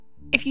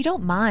if you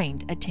don't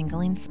mind a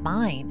tingling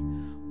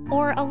spine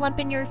or a lump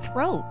in your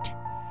throat,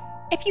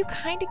 if you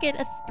kind of get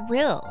a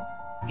thrill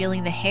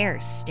feeling the hair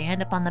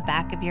stand up on the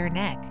back of your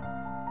neck,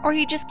 or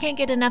you just can't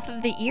get enough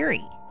of the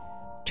eerie,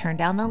 turn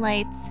down the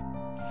lights,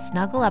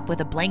 snuggle up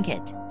with a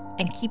blanket,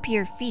 and keep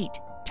your feet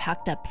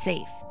tucked up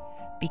safe,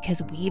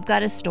 because we've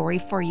got a story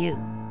for you.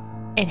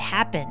 It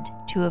happened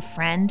to a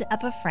friend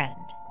of a friend.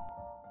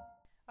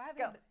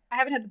 I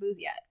haven't had the booze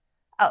yet.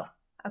 Oh,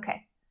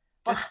 okay.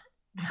 Well,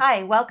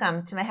 hi,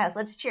 welcome to my house.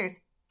 Let's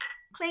cheers.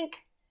 Clink.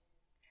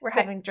 We're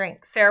having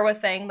drinks. Sarah was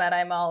saying that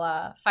I'm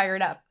all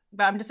fired up,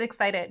 but I'm just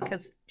excited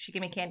because she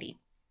gave me candy.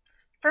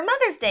 For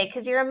Mother's Day,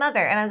 because you're a mother,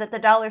 and I was at the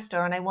dollar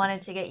store, and I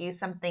wanted to get you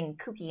something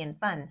kooky and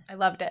fun. I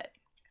loved it.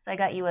 So I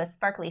got you a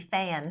sparkly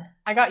fan.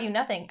 I got you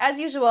nothing,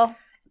 as usual.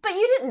 But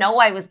you didn't know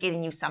I was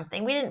getting you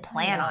something. We didn't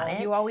plan on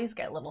it. You always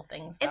get little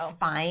things, though. It's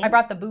fine. I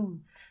brought the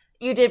booze.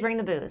 You did bring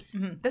the booze.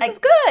 Mm-hmm. This is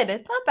good.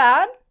 It's not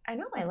bad. I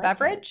know. This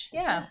beverage.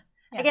 Yeah.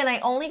 Again, I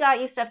only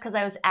got you stuff because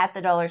I was at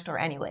the dollar store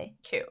anyway.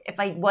 Cute. If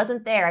I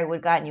wasn't there, I would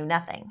have gotten you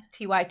nothing.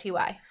 TY.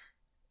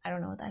 I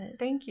don't know what that is.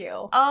 Thank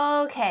you.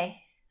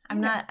 Okay.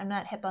 I'm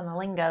not hip on the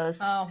lingos.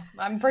 Oh,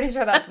 I'm pretty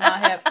sure that's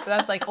not hip.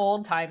 That's like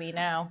old-timey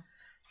now.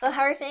 So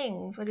how are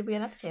things? What have you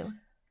been up to?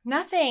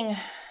 Nothing.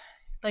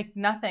 Like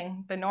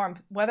nothing. The norm.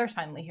 Weather's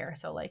finally here,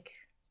 so like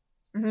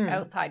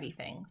outsidey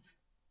things.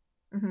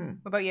 Mm-hmm.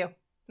 What about you?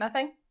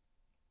 Nothing?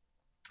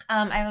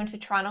 I went to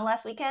Toronto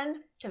last weekend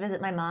to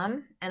visit my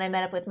mom, and I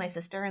met up with my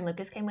sister, and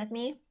Lucas came with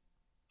me.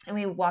 And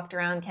we walked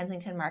around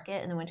Kensington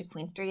Market and then went to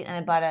Queen Street, and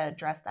I bought a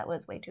dress that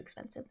was way too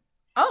expensive.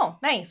 Oh,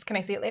 nice. Can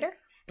I see it later?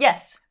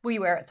 Yes. Will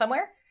you wear it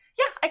somewhere?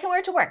 Yeah, I can wear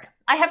it to work.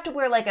 I have to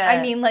wear like a...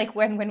 I mean, like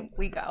when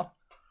we go.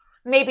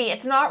 Maybe.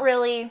 It's not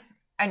really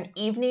an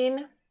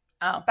evening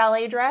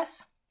ballet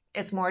dress.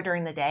 It's more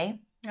during the day.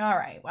 All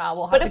right. Well,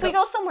 we'll have but to if we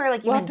go somewhere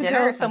like we'll even have to dinner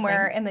go or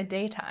somewhere in the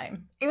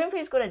daytime. Even if we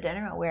just go to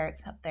dinner, I'll wear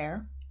it up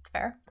there. It's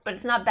fair. But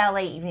it's not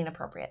ballet evening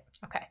appropriate.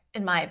 Okay.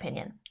 In my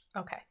opinion.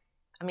 Okay.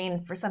 I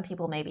mean, for some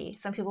people, maybe.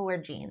 Some people wear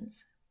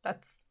jeans.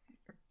 That's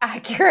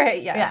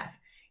accurate. Yes. Yeah.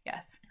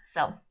 Yes.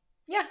 So.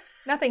 Yeah.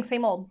 Nothing.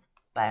 Same old.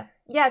 But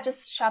yeah,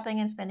 just shopping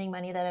and spending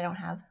money that I don't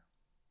have.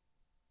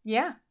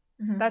 Yeah.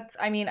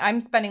 Mm-hmm. I'm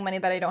spending money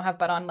that I don't have,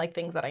 but on like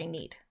things that I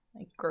need,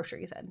 like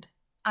groceries and.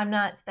 I'm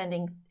not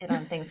spending it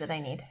on things that I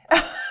need.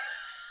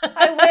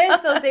 I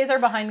wish those days are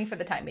behind me for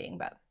the time being,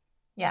 but.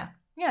 Yeah.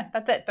 Yeah,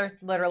 that's it.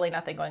 There's literally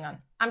nothing going on.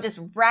 I'm just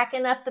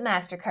racking up the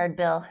MasterCard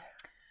bill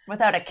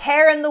without a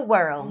care in the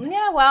world.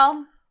 Yeah,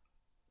 well,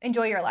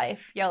 enjoy your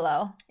life.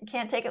 YOLO. You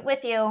can't take it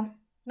with you.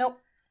 Nope.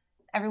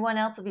 Everyone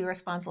else will be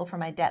responsible for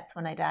my debts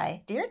when I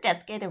die. Do your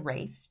debts get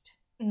erased?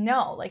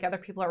 No, like other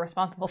people are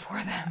responsible for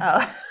them.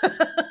 Oh.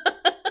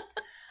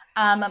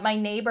 My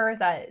neighbors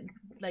that,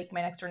 like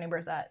my next door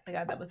neighbors that, the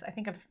guy that was, I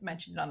think I've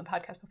mentioned it on the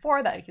podcast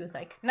before, that he was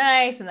like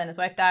nice, and then his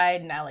wife died,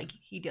 and now like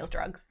he deals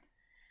drugs.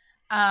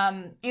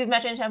 You've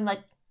mentioned him like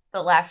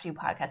the last few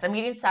podcasts. I'm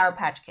eating Sour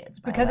Patch Kids.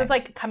 Because it's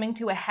like coming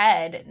to a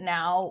head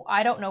now.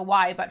 I don't know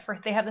why, but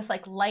first they have this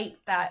like light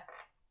that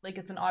like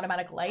it's an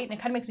automatic light, and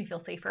it kind of makes me feel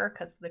safer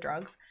because of the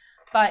drugs.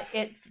 But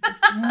it's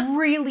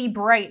really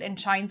bright and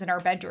shines in our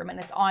bedroom, and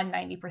it's on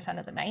 90%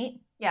 of the night.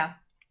 Yeah.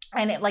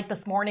 And it like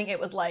this morning it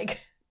was like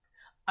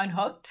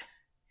unhooked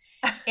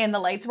and the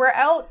lights were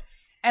out.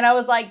 And I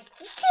was like,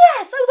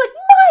 yes! I was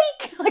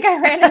like, Mike! Like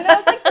I ran in and I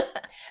was like,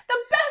 the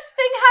best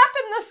thing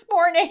happened this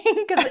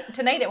morning. Because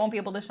tonight it won't be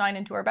able to shine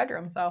into our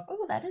bedroom. So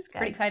oh, that is good.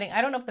 Pretty exciting.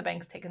 I don't know if the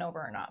bank's taken over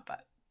or not, but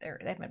they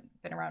haven't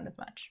been around as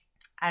much.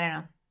 I don't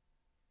know.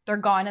 They're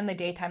gone in the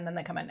daytime, then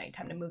they come at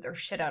nighttime to move their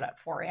shit out at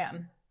 4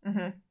 a.m.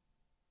 Mm-hmm.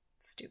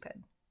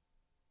 Stupid.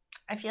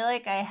 I feel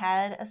like I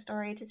had a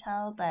story to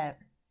tell, but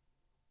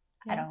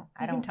yeah, I don't.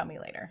 You can tell me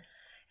later.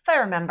 If I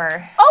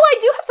remember. Oh, I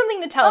do have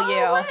something to tell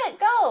you. What?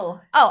 Go.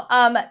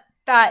 Oh,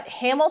 that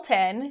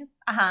Hamilton,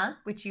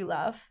 which you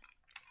love.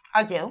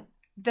 I do.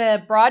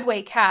 The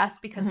Broadway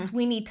cast, because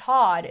Sweeney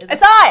Todd is... I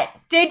saw it!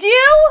 Did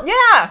you?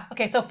 Yeah!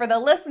 Okay, so for the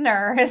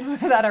listeners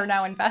that are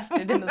now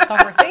invested in this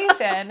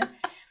conversation,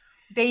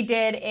 they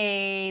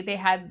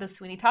had the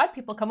Sweeney Todd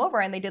people come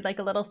over, and they did like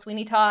a little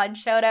Sweeney Todd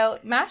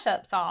shout-out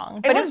mashup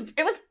song. But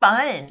it was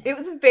fun. It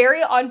was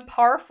very on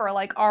par for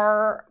like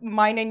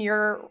mine and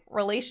your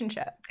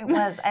relationship. It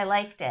was. I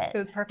liked it. It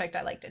was perfect.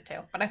 I liked it too.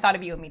 But I thought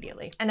of you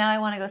immediately. And now I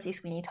want to go see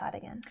Sweeney Todd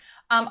again.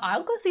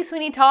 I'll go see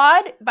Sweeney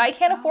Todd, but I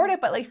can't afford it.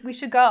 But like, we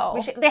should go.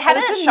 They had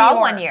it at Shaw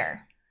one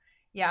year.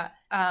 Yeah.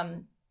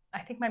 I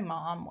think my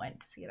mom went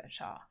to see it at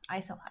Shaw.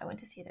 I went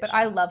to see it at Shaw. But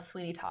I love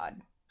Sweeney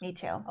Todd. Me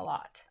too. A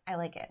lot. I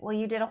like it. Well,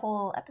 you did a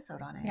whole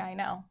episode on it. Yeah, I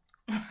know.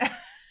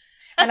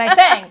 And I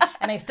sang,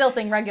 and I still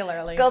sing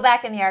regularly. Go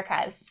back in the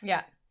archives.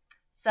 Yeah.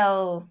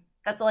 So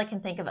that's all I can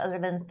think of other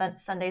than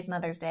Sunday's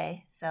Mother's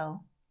Day.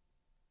 So.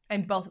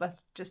 And both of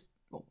us just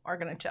are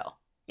going to chill.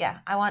 Yeah.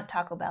 I want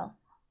Taco Bell.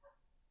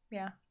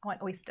 Yeah. I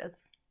want oysters.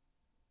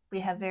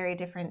 We have very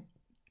different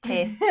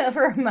tastes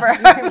for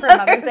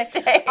Mother's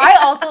Day. I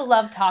also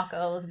love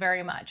tacos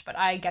very much, but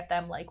I get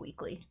them like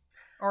weekly.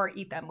 Or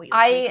eat them weekly.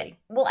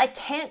 I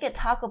can't get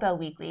Taco Bell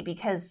weekly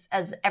because,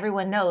 as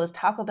everyone knows,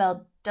 Taco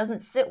Bell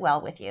doesn't sit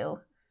well with you.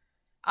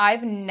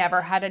 I've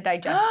never had a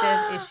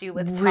digestive issue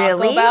with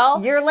Really? Taco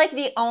Bell. You're like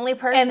the only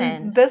person.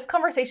 And this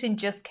conversation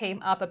just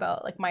came up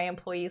about like my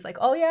employees, like,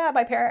 oh yeah,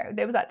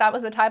 that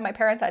was the time my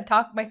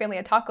family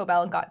had Taco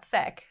Bell and got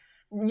sick.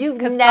 You've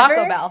Because never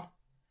Taco Bell,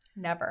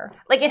 never.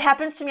 like it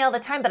happens to me all the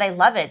time, but I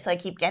love it, so I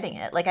keep getting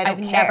it. Like I've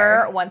care.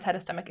 never once had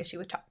a stomach issue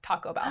with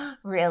Taco Bell.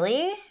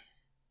 Really?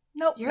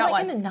 Nope, You're not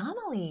like once. an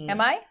anomaly. Am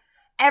I?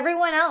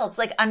 Everyone else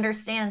like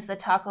understands the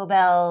Taco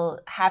Bell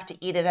have to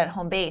eat it at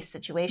home base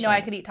situation. No,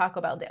 I could eat Taco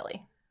Bell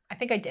daily. I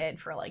think I did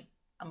for like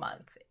a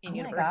month in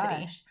university.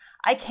 My gosh.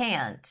 I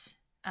can't.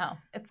 Oh,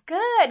 it's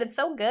good. It's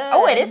so good.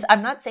 Oh, it is.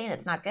 I'm not saying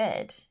it's not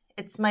good.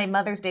 It's my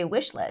Mother's Day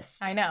wish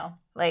list. I know.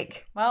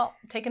 Like, well,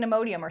 take an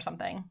Imodium or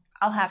something.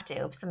 I'll have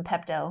to. Some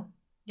Pepto.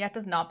 Yeah, it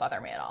does not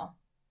bother me at all.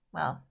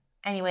 Well,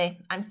 anyway,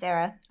 I'm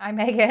Sarah. I'm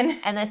Megan.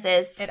 And this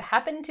is It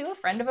Happened to a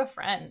Friend of a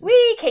Friend.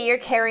 Okay, you're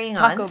carrying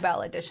on. Taco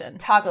Bell edition.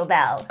 Taco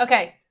Bell.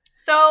 Okay,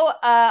 so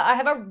I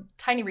have a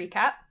tiny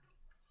recap.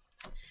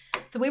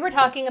 So we were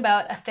talking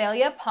about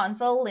Athalia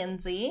Ponsell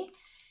Lindsley,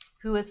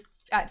 who is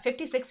at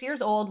 56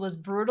 years old, was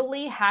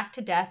brutally hacked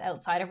to death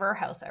outside of her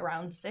house at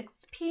around 6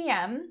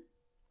 p.m.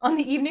 on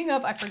the evening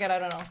of, I don't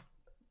know.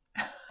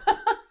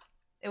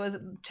 It was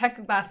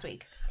checked last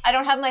week. I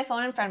don't have my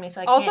phone in front of me,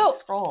 so I Also, can't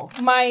scroll.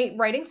 My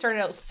writing started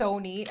out so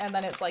neat, and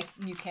then it's like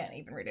you can't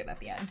even read it at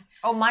the end.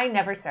 Oh, mine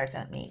never starts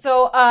at neat.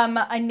 So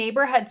a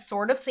neighbor had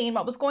sort of seen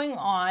what was going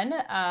on,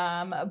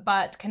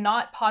 but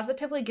cannot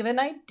positively give an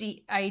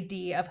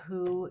idea of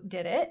who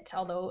did it,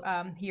 although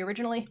he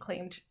originally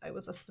claimed it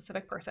was a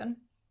specific person.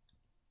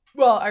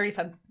 Well, I already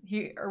said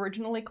he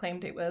originally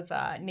claimed it was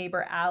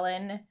neighbor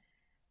Alan.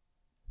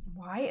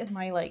 Why is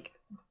my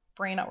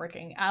brain not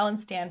working? Alan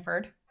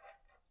Stanford.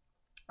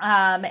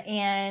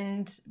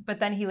 But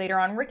then he later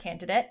on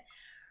recanted it.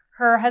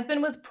 Her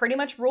husband was pretty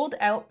much ruled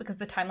out because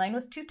the timeline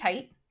was too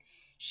tight.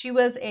 She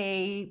was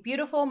a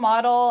beautiful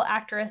model,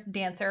 actress,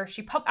 dancer.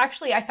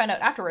 Actually, I found out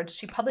afterwards,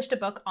 she published a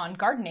book on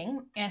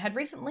gardening and had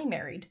recently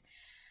married.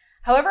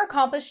 However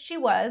accomplished she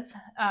was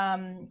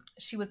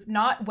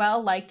not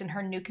well liked in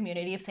her new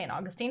community of St.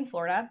 Augustine,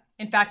 Florida.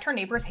 In fact, her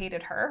neighbors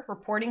hated her,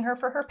 reporting her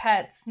for her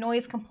pets,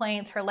 noise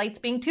complaints, her lights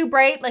being too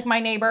bright like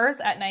my neighbors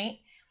at night.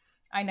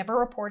 I never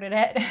reported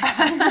it.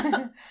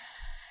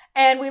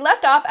 And we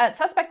left off at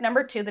suspect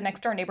number 2, the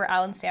next door neighbor,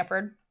 Alan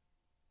Stanford.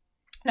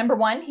 Number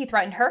 1, he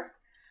threatened her.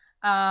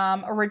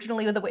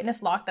 Originally with a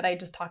witness lock that I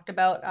just talked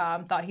about,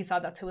 thought he saw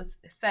that's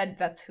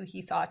who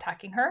he saw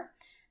attacking her.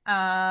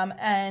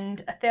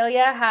 And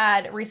Athalia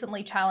had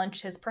recently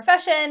challenged his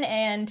profession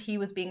and he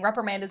was being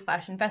reprimanded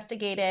 /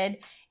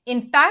 investigated.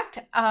 In fact,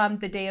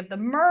 the day of the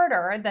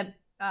murder,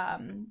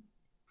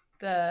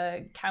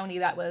 the county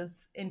that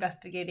was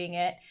investigating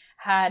it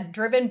had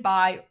driven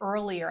by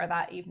earlier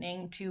that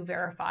evening to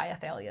verify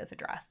Athalia's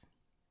address.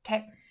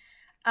 Okay.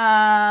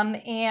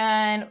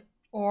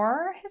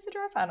 Or his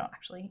address? I don't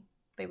actually.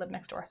 They live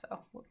next door, so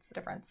what's the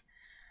difference?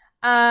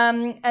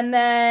 And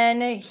then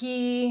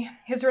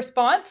his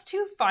response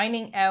to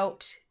finding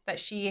out that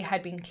she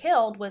had been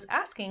killed was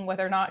asking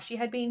whether or not she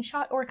had been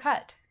shot or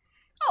cut.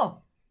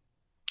 Oh.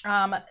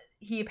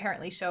 He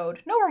apparently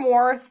showed no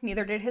remorse,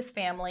 neither did his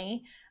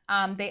family.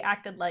 They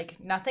acted like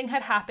nothing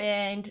had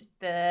happened.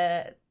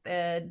 The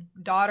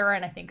daughter,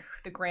 and I think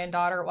the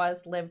granddaughter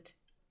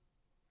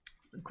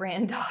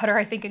granddaughter,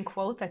 I think in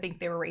quotes, I think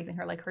they were raising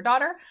her like her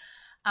daughter,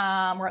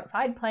 were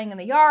outside playing in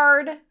the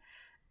yard.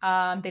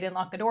 They didn't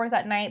lock the doors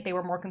at night. They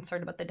were more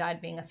concerned about the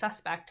dad being a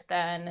suspect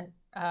than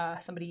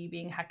somebody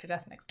being hacked to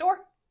death next door.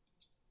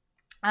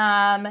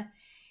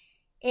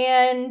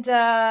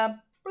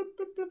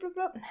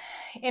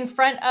 In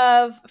front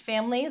of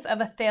families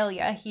of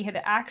Athalia, he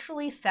had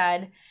actually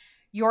said,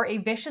 "You're a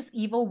vicious,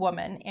 evil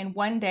woman, and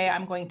one day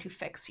I'm going to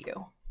fix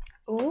you."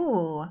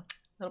 Ooh. A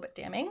little bit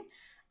damning.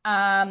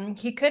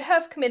 He could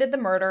have committed the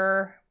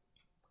murder,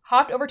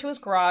 hopped over to his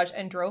garage,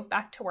 and drove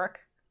back to work.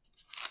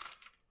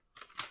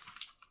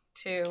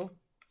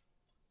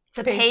 It's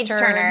a page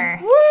turner.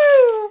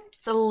 Woo!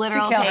 It's a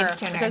literal To kill page her.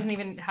 turner. It doesn't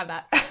even have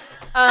that.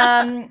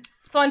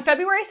 So on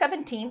February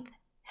 17th,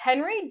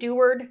 Henry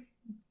Deward,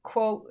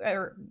 quote,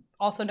 or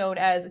also known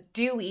as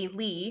Dewey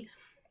Lee,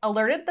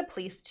 alerted the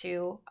police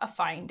to a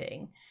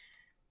finding.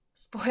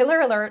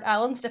 Spoiler alert,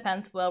 Alan's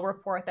defense will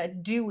report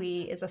that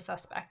Dewey is a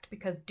suspect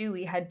because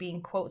Dewey had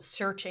been, quote,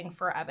 searching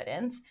for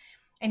evidence,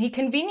 and he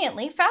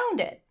conveniently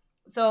found it.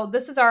 So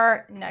this is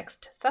our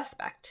next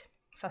suspect.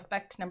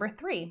 Suspect number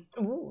 3.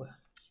 Ooh.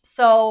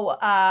 So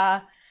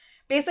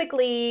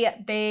basically,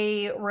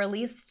 they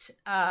released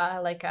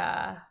a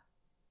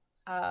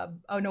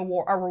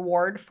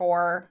reward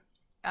for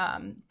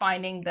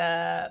finding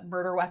the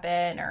murder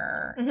weapon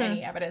or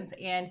any evidence.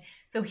 And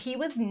so he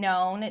was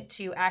known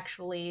to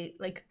actually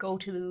go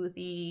to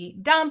the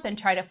dump and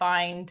try to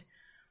find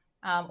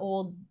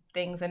old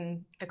things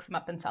and fix them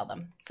up and sell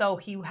them. So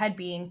he had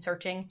been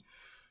searching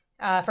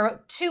for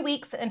about 2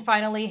 weeks, and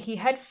finally he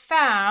had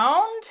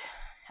found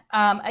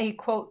a,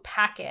 quote,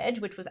 package,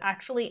 which was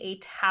actually a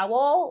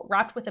towel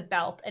wrapped with a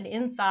belt, and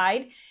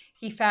inside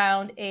he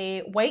found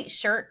a white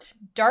shirt,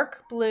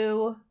 dark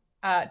blue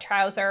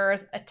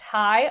trousers, a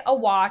tie, a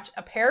watch,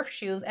 a pair of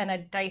shoes, and a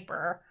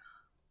diaper,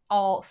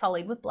 all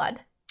sullied with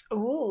blood.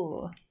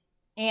 Ooh.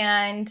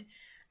 And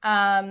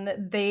not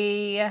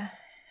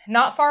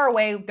far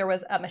away, there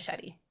was a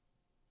machete.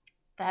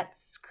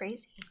 That's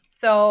crazy.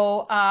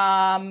 So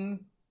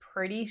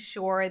pretty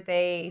sure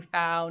they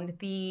found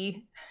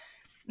the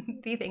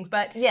things.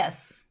 But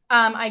yes.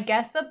 I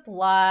guess the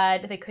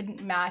blood, they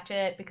couldn't match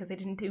it because they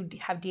didn't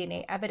have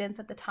DNA evidence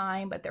at the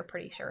time, but they're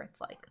pretty sure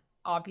it's like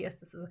obvious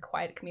this is a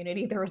quiet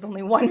community. There was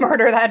only one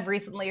murder that had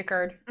recently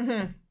occurred.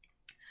 Mm-hmm.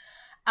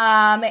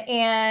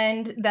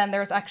 And then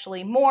there's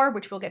actually more,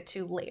 which we'll get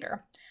to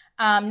later.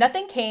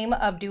 Nothing came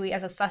of Dewey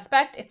as a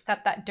suspect,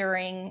 except that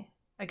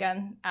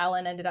again,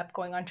 Alan ended up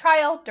going on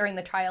trial. During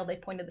the trial, they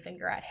pointed the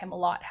finger at him a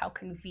lot, how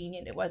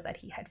convenient it was that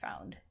he had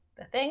found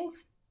the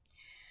things.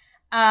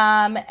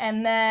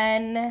 And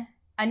then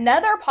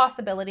another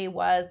possibility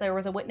was there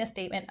was a witness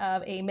statement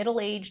of a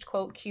middle-aged,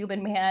 quote,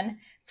 Cuban man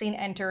seen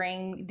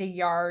entering the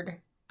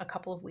yard a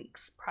couple of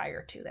weeks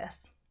prior to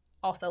this.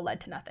 Also led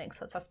to nothing,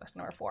 so suspect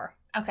number 4.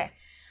 Okay.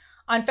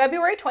 On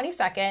February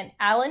 22nd,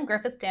 Alan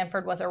Griffith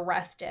Stanford was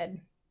arrested.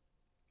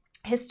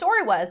 His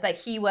story was that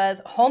he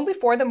was home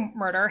before the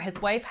murder. His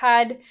wife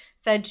had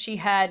said she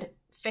had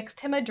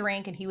fixed him a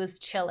drink and he was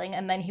chilling,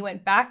 and then he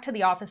went back to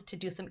the office to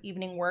do some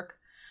evening work,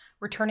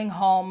 returning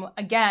home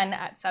again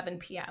at 7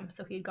 p.m.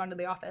 So he had gone to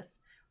the office.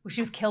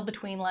 She was killed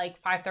between like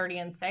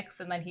 5:30 and 6,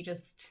 and then he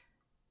just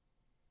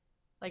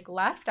like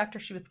left after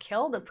she was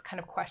killed. That's kind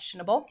of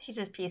questionable. He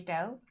just pieced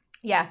out?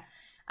 Yeah.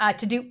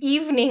 To do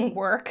evening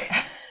work.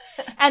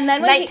 And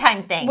then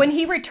nighttime things. When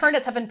he returned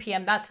at 7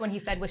 p.m., that's when he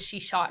said, was she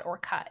shot or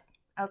cut?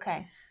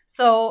 Okay.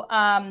 So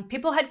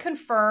people had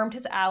confirmed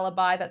his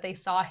alibi that they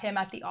saw him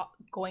at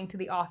going to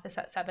the office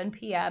at 7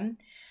 p.m.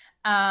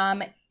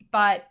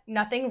 But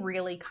nothing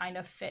really kind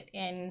of fit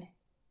in.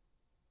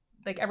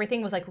 Like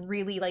everything was like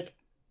really like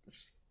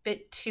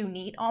fit too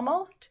neat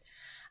almost.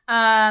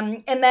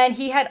 And then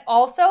he had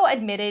also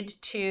admitted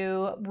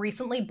to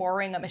recently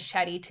borrowing a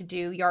machete to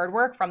do yard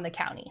work from the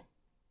county.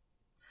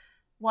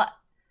 What?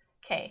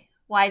 Okay.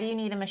 Why do you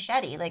need a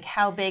machete? Like,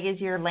 how big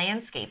is your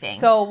landscaping?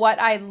 So what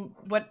I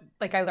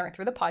learned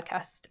through the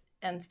podcast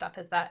and stuff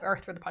is that, or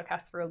through the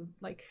podcast through,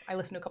 like, I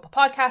listened to a couple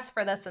podcasts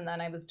for this, and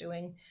then I was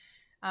doing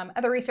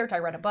other research. I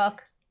read a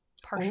book,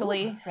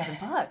 partially. Ooh, read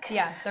a book.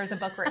 Yeah, there's a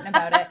book written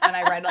about it, and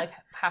I read like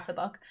half the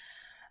book.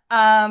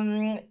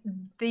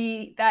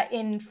 That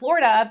in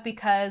Florida,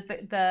 because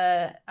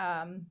the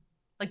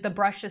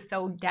brush is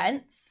so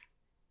dense,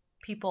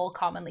 people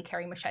commonly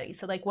carry machetes.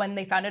 So like when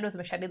they found it was a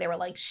machete, they were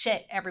like,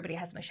 shit, everybody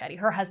has a machete.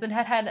 Her husband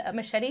had a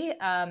machete,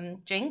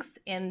 Jinx,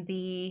 in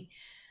the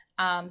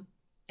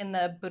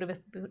boot of his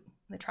boot,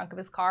 in the trunk of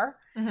his car,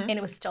 and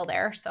it was still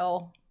there.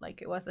 So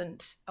like it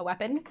wasn't a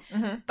weapon,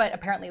 but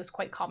apparently it was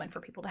quite common for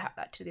people to have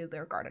that to do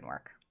their garden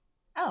work.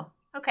 Oh,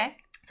 okay.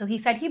 So he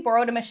said he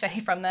borrowed a machete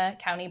from the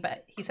county,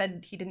 but he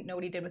said he didn't know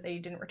what he did with it. He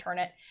didn't return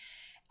it.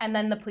 And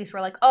then the police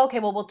were like, oh, okay,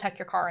 well, we'll check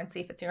your car and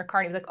see if it's in your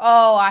car. And he was like,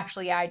 oh,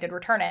 actually, yeah, I did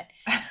return it.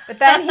 But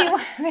then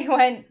they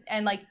went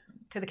and like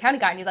to the county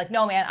guy, and he's like,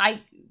 no, man,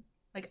 I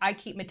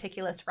keep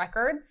meticulous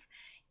records,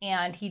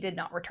 and he did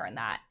not return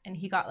that. And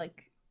he got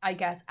like, I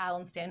guess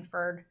Alan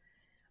Stanford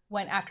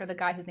went after the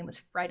guy whose name was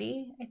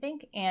Freddie, I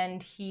think,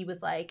 and he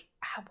was like,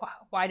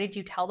 why did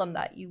you tell them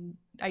that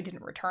I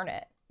didn't return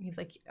it? And he was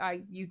like,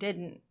 you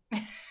didn't.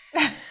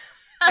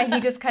 And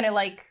he just kind of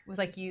like was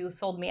like, you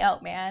sold me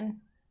out,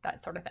 man.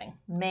 That sort of thing.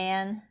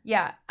 Man.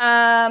 Yeah.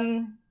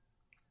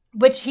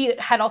 Which he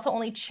had also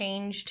only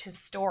changed his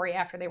story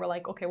after they were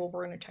like, okay, well,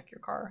 we're going to check your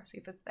car, see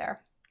if it's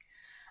there.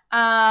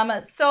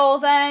 So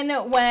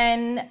then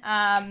when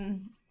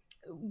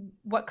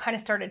what kind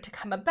of started to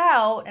come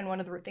about, and one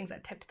of the things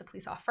that tipped the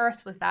police off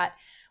first was that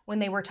when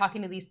they were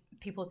talking to these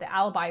people with the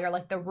alibi, or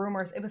like the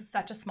rumors, it was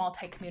such a small,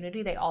 tight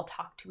community. They all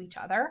talked to each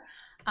other.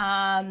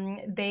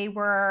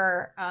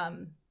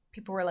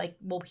 People were like,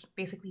 well,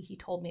 basically he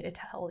told me to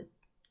tell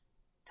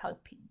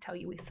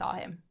you we saw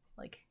him.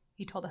 Like,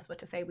 he told us what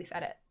to say, we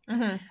said it.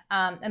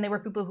 And they were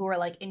people who were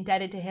like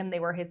indebted to him. They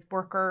were his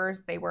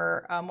workers. They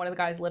were one of the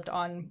guys lived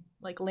on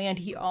like land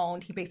he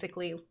owned. He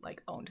basically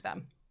like owned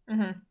them.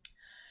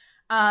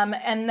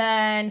 And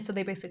then so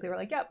they basically were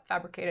like, yep,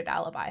 fabricated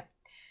alibi.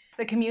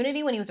 The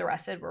community, when he was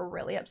arrested, were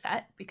really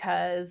upset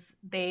because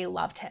they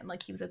loved him.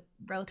 Like, he was a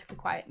relatively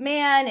quiet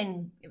man,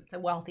 and it was a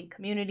wealthy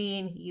community,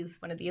 and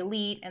he's one of the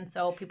elite. And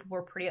so people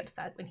were pretty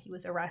upset when he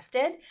was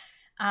arrested.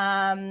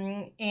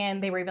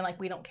 And they were even like,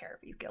 we don't care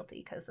if he's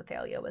guilty, because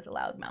Athalia was a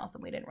loudmouth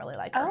and we didn't really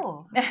like her.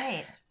 Oh,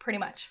 right. Pretty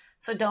much.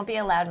 So don't be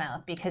a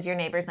loudmouth, because your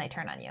neighbors might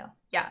turn on you.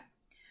 Yeah.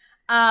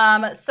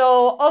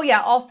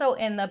 Also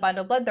in the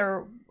bundle of blood,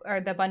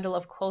 the bundle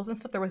of clothes and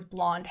stuff, there was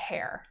blonde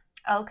hair.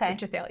 Okay.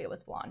 Which Athalia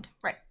was blonde.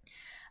 Right.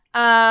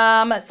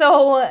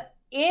 So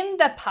in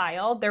the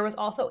pile, there was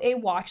also a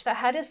watch that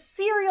had a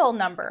serial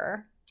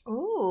number.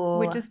 Ooh.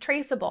 Which is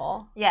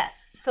traceable.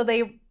 Yes. So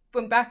they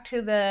went back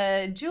to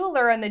the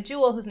jeweler, and the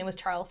jeweler, whose name was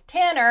Charles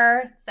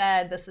Tanner,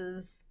 said, this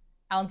is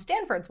Alan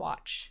Stanford's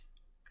watch.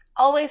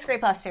 Always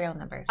scrape off serial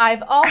numbers.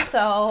 I've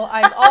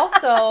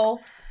also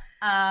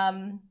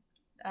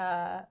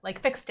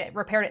like fixed it,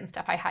 repaired it and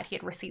stuff. He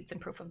had receipts and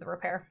proof of the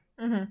repair.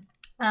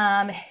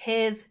 Mm-hmm.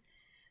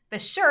 The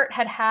shirt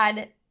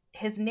had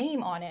his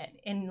name on it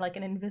in like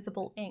an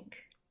invisible ink.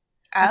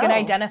 Like an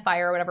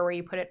identifier or whatever, where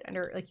you put it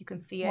under, like you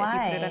can see it.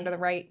 Why? You put it under the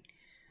right.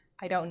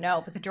 I don't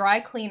know. But the dry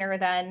cleaner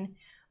then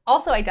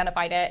also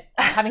identified it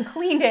as having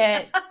cleaned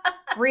it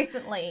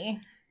recently.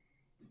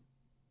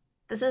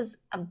 This is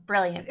a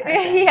brilliant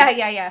person.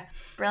 Yeah.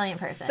 Brilliant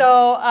person.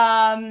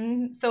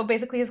 So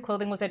basically his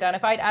clothing was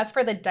identified. As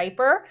for the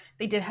diaper,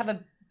 they did have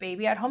a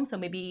baby at home, so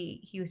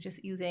maybe he was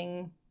just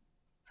using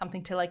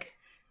something to like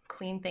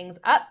clean things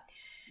up.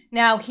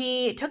 Now,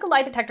 he took a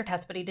lie detector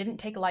test, but he didn't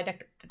take a lie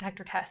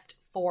detector test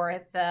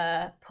for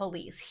the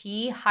police.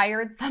 He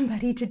hired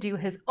somebody to do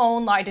his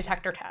own lie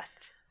detector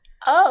test.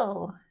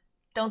 Oh,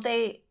 don't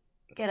they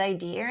get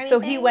ID or anything? So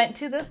he went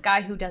to this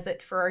guy who does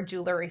it for a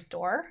jewelry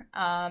store.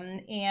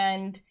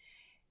 And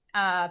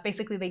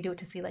basically they do it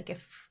to see like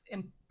if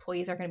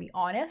employees are going to be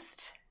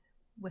honest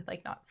with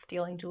like not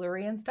stealing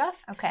jewelry and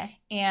stuff. Okay.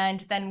 And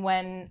then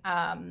when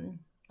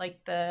like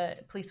the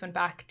police went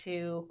back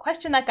to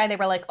question that guy, they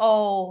were like,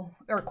 or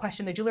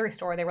question the jewelry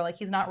store. They were like,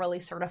 he's not really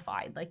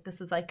certified. Like,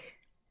 this is like,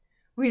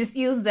 we just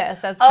use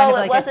this as kind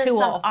of like a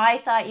tool. I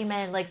thought you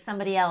meant like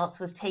somebody else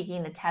was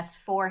taking the test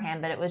for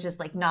him, but it was just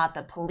like not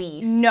the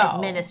police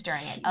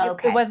administering it.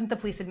 Okay. It wasn't the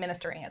police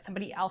administering it.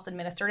 Somebody else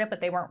administered it,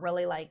 but they weren't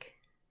really like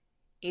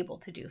able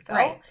to do so.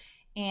 Right.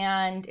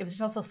 And it was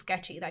just also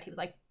sketchy that he was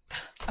like,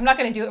 I'm not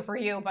going to do it for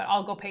you, but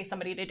I'll go pay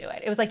somebody to do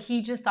it. It was like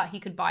he just thought he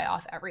could buy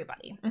off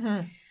everybody.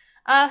 Mm-hmm.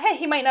 Hey,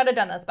 he might not have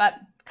done this, but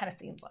it kind of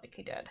seems like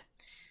he did.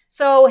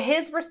 So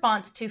his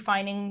response to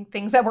finding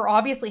things that were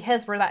obviously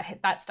his were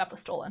that stuff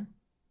was stolen,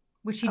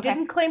 which he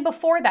didn't claim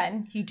before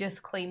then. He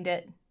just claimed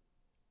it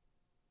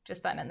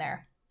just then and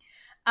there.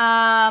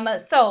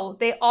 So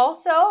they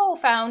also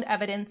found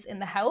evidence in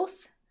the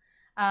house.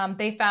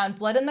 They found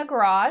blood in the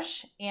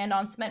garage and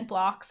on cement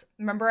blocks.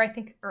 Remember, I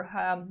think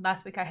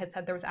last week I had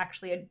said there was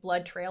actually a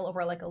blood trail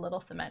over like a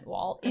little cement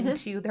wall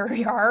into their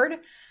yard.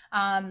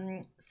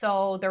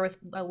 So there was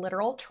a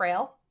literal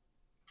trail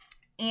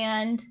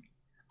and,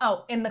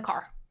 in the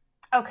car.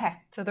 Okay.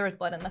 So there was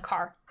blood in the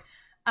car.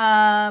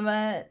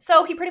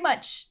 So he pretty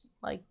much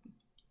like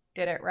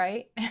did it,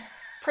 right?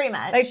 Pretty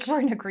much. Like we're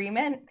in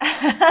agreement.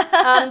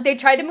 They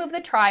tried to move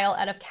the trial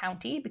out of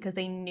county because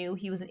they knew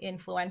he was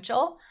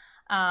influential.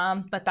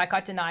 But that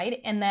got denied.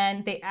 And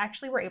then they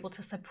actually were able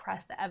to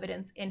suppress the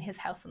evidence in his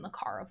house in the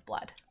car of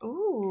blood.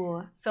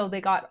 Ooh. So they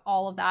got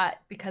all of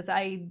that because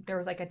there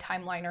was like a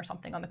timeline or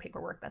something on the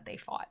paperwork that they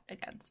fought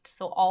against.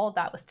 So all of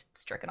that was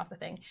stricken off the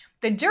thing.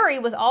 The jury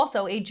was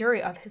also a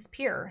jury of his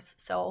peers.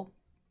 So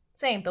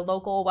same, the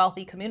local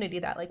wealthy community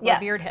that like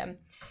revered him.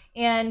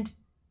 And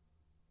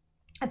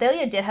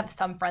Athalia did have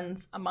some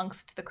friends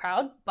amongst the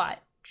crowd, but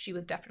she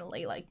was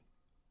definitely like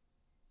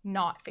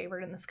not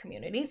favored in this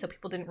community. So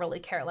people didn't really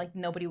care. Like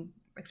nobody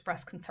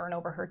expressed concern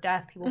over her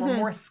death. People were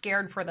more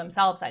scared for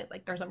themselves.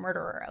 Like there's a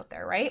murderer out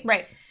there, right?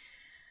 Right.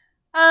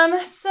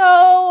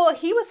 So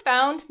he was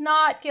found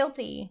not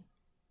guilty.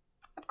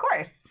 Of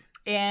course.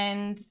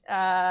 And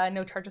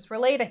no charges were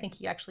laid. I think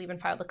he actually even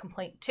filed a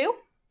complaint too.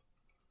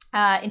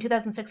 In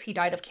 2006, he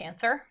died of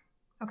cancer.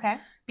 Okay.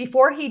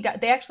 Before he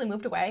died, they actually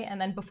moved away. And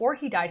then before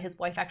he died, his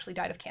wife actually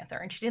died of cancer.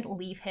 And she didn't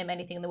leave him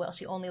anything in the will.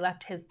 She only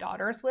left his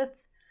daughters with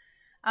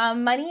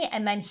money,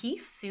 and then he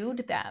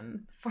sued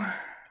them for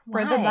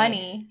the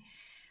money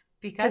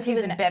because he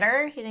was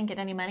bitter. He didn't get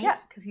any money. Yeah,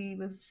 because he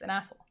was an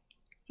asshole.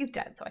 He's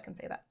dead, so I can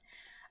say that.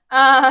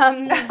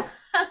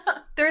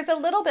 There's a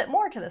little bit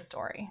more to this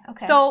story.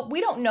 Okay. So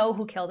we don't know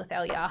who killed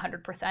Athalia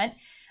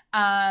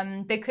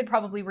 100%. They could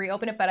probably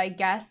reopen it, but I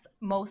guess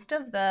most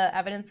of the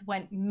evidence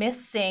went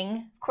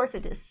missing. Of course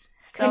it is.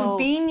 So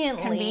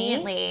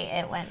conveniently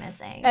it went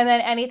missing. And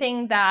then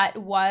anything that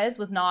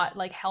was not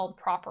like held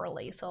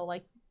properly. So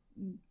like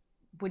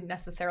wouldn't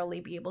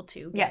necessarily be able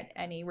to get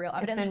any real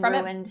evidence from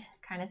ruined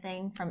kind of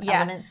thing from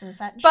elements and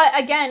such. But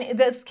again,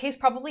 this case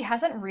probably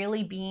hasn't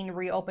really been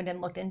reopened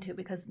and looked into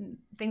because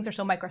things are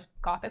so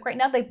microscopic right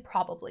now. They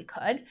probably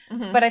could,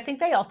 but I think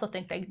they also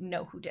think they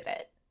know who did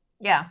it.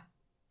 Yeah.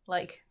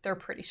 Like they're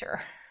pretty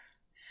sure.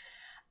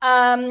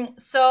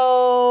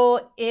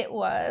 So it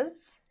was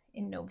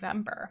in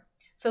November.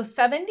 So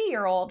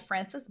 70-year-old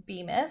Frances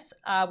Bemis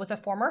was a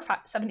former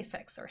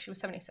 76. Sorry, she was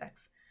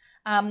 76.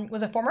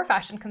 Was a former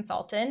fashion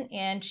consultant,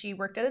 and she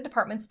worked at a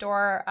department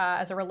store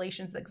as a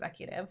relations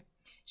executive.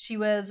 She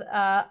was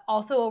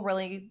also a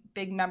really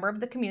big member of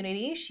the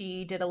community.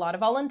 She did a lot of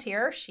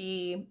volunteer.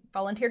 She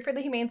volunteered for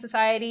the Humane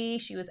Society.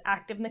 She was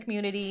active in the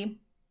community.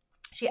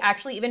 She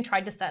actually even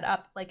tried to set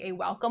up like a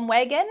welcome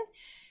wagon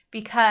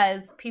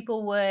because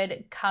people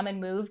would come and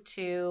move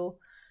to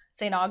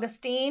St.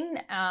 Augustine,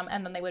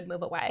 and then they would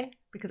move away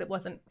because it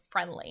wasn't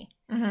friendly.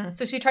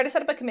 So she tried to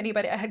set up a committee,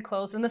 but it had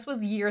closed. And this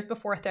was years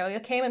before Athalia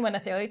came. And when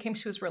Athalia came,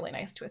 she was really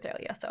nice to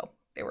Athalia. So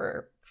they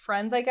were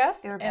friends, I guess.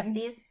 They were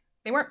besties?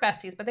 They weren't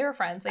besties, but they were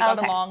friends. They got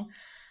along.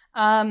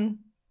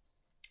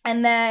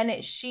 And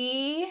then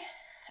she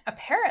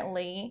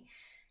apparently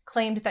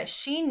claimed that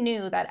she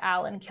knew that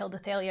Alan killed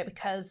Athalia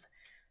because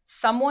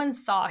someone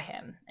saw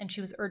him and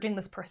she was urging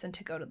this person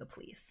to go to the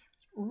police.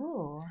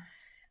 Ooh.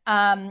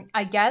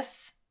 I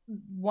guess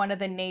one of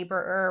the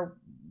neighbor,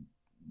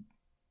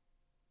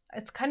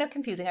 it's kind of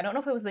confusing. I don't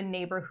know if it was the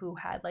neighbor who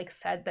had like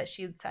said that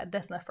she had said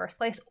this in the first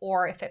place,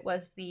 or if it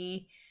was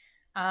the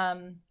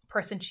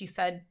person she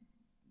said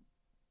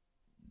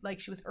like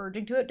she was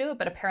urging to do it,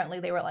 but apparently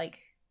they were like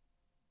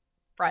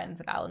friends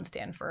of Alan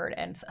Stanford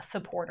and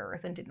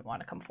supporters and didn't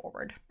want to come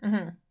forward.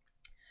 Mm-hmm.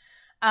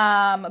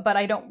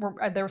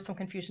 But there was some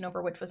confusion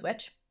over which was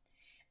which.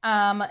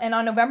 And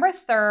on November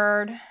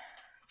 3rd,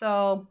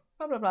 so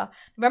blah, blah, blah,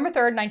 November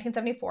 3rd,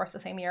 1974, so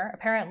same year,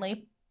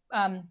 apparently,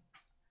 Athalia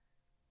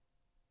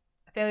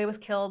was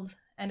killed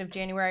end of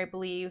January, I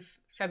believe.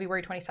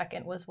 February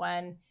 22nd was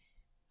when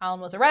Alan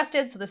was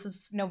arrested. So this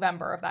is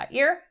November of that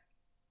year.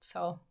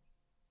 So,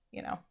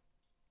 you know.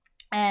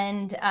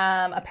 And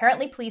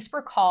apparently police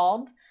were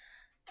called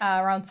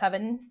around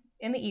 7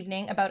 in the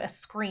evening about a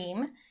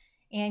scream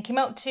and came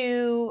out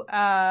to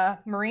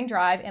Marine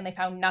Drive and they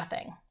found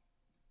nothing.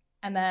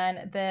 And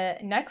then the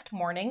next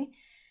morning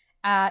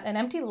at an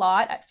empty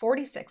lot at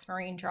 46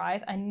 Marine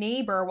Drive, a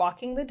neighbor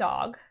walking the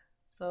dog,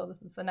 so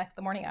this is the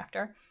morning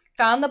after,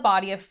 found the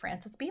body of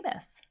Frances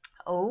Bemis.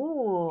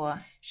 Oh.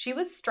 She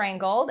was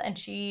strangled and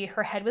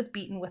her head was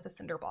beaten with a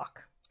cinder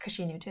block. Because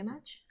she knew too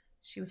much?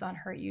 She was on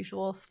her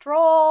usual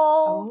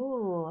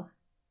stroll. Oh.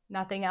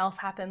 Nothing else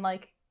happened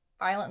like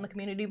violent in the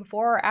community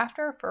before or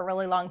after for a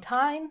really long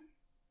time.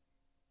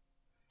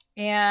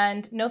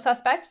 And no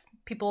suspects.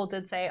 People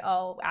did say,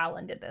 oh,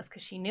 Alan did this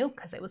because she knew,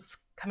 because it was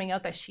coming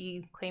out that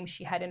she claimed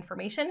she had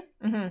information.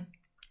 Mm-hmm.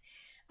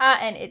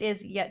 And it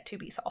is yet to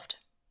be solved.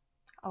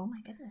 Oh my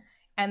goodness.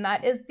 And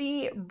that is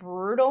the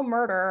brutal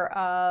murder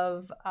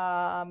of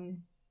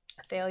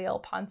Athalia,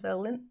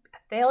 Ponsell,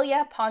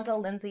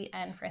 Lindsley,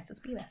 and Frances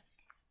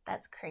Bemis.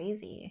 That's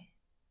crazy.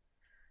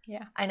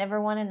 Yeah. I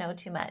never want to know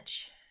too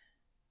much.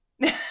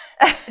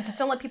 Just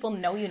don't let people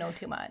know you know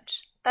too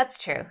much. That's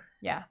true.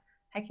 Yeah.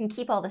 I can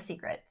keep all the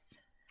secrets.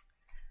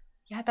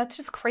 Yeah, that's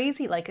just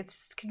crazy. Like, it's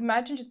just, can you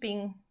imagine just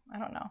being, I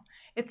don't know.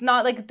 It's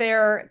not like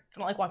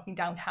walking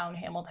downtown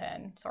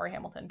Hamilton. Sorry,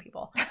 Hamilton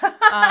people.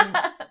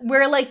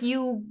 Where, like,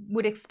 you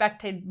would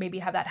expect to maybe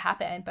have that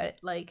happen, but,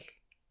 like,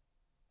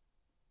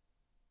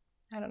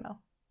 I don't know.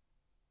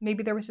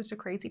 Maybe there was just a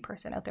crazy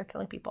person out there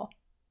killing people.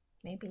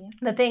 Maybe.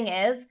 The thing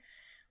is,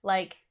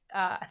 like,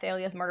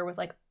 Athalia's murder was,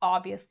 like,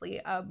 obviously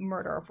a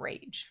murder of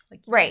rage.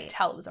 Like, you right. could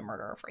tell it was a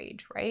murder of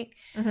rage, right?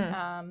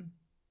 Mm-hmm.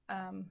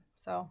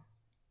 So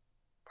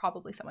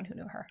probably someone who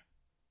knew her.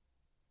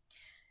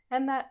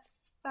 And that's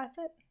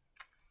it.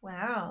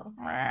 Wow.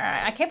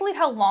 I can't believe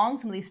how long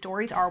some of these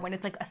stories are when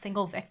it's like a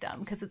single victim,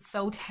 because it's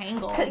so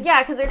tangled.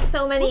 Yeah, because there's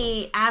so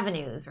many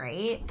avenues,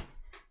 right?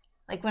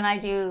 Like when I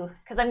do,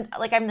 because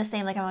I'm the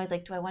same, like I'm always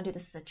like, do I want to do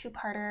this as a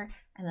 2-parter?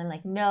 And then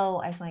like, no,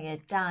 I just want to get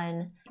it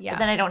done. Yeah. But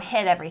then I don't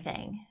hit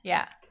everything.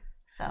 Yeah.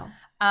 So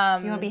you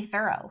want to be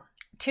thorough.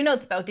 2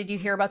 notes though. Did you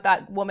hear about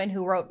that woman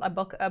who wrote a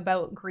book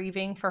about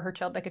grieving for her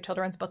child, like a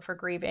children's book for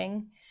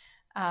grieving?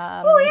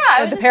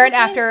 The parent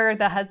after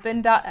the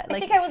husband died.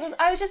 Like,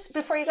 I was just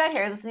before you got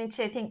here, I was listening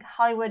to, I think,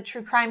 Hollywood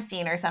True Crime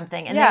Scene or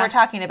something, and they were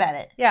talking about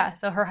it. Yeah,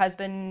 so her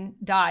husband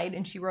died,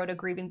 and she wrote a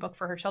grieving book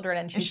for her children,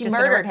 and she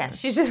murdered him.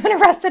 She's just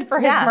been arrested for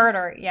his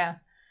murder. Yeah,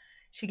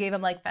 she gave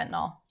him like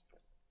fentanyl.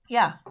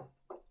 Yeah,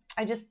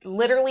 I just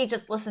literally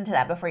just listened to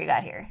that before you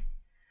got here.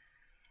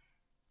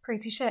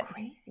 Crazy shit.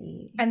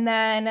 Crazy. And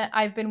then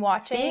I've been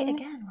watching. See,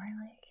 again,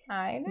 we're like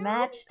I know,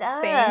 matched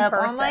up. Same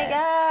person. Oh my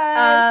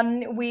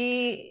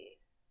god.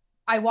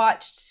 I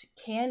watched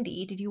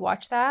Candy. Did you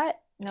watch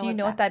that? No, do you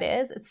know what that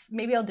is?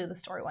 Maybe I'll do the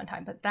story one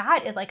time, but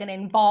that is like an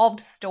involved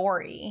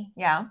story.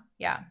 Yeah.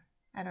 Yeah.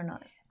 I don't know.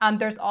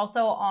 There's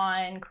also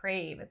on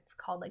Crave. It's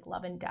called like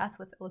Love and Death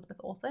with Elizabeth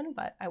Olsen,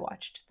 but I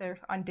watched there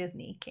on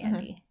Disney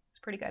Candy. Mm-hmm. It's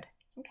pretty good.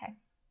 Okay.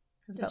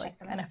 It's about like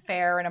an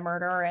affair and a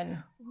murder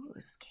and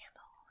scandal.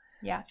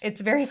 Yeah,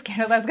 it's very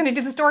scandalous. I was going to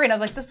do the story and I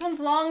was like, this one's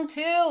long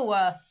too.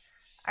 All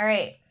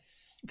right.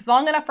 It's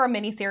long enough for a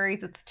mini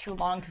series. It's too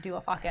long to do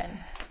a fucking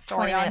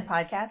story 20-minute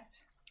podcast.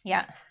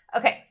 Yeah.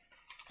 Okay.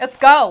 Let's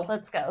go.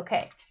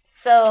 Okay.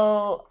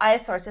 So I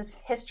have sources: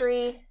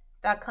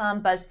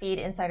 history.com, BuzzFeed,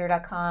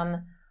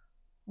 Insider.com,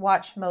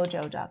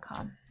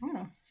 WatchMojo.com.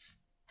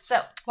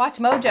 So Watch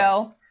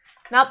Mojo.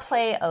 Not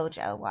Play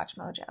Ojo, Watch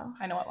Mojo.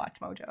 I know what Watch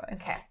Mojo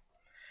is. Okay.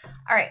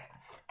 All right.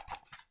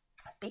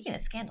 Speaking of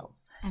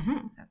scandals,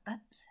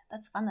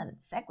 that's fun that it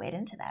segued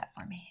into that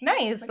for me.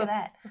 Nice. Look at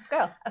that. Let's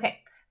go. Okay.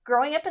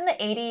 Growing up in the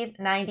 80s,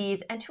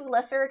 90s, and to a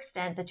lesser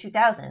extent the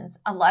 2000s,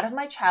 a lot of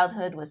my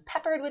childhood was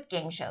peppered with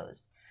game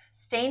shows.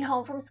 Staying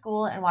home from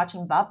school and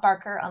watching Bob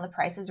Barker on The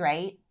Price is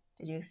Right.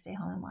 Did you stay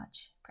home and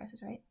watch Price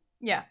is Right?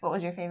 Yeah. What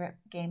was your favorite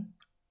game?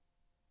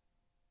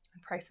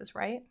 Price is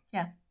Right?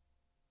 Yeah.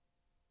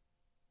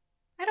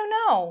 I don't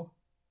know.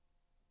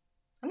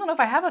 I don't know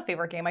if I have a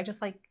favorite game. I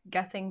just like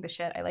guessing the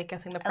shit. I like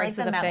guessing the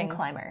prices of things. Mountain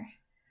Climber.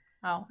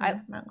 Oh,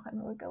 Mountain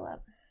Climber would go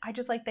up. I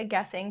just like the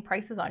guessing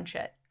prices on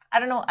shit. I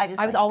don't know.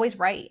 I was always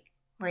right.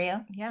 Were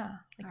you? Yeah,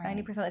 like All right.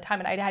 90% of the time,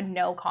 and I had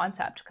no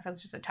concept because I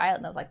was just a child,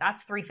 and I was like,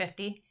 "That's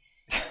 $3.50."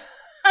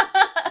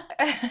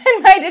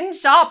 And I didn't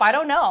shop. I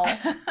don't know.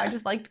 I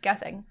just liked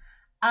guessing.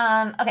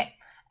 Okay.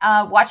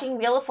 Watching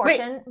Wheel of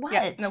Fortune. Wait, what?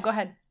 Yeah, no, go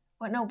ahead.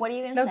 What? No. What are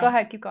you gonna say? No, go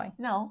ahead. Keep going.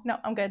 No,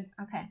 I'm good.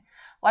 Okay.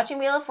 Watching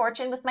Wheel of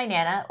Fortune with my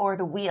Nana, or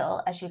the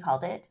Wheel, as she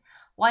called it,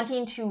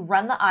 wanting to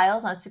run the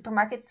aisles on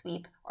Supermarket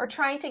Sweep, or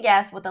trying to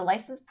guess what the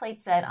license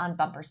plate said on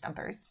Bumper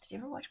Stumpers. Did you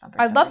ever watch Bumper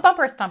Stumpers? I love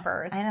Bumper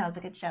Stumpers. I know, it's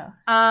a good show.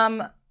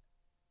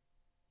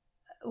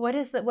 What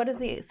is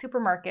the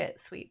Supermarket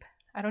Sweep?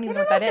 I don't even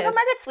know You what don't that know is.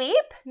 Supermarket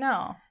Sweep?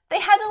 No. They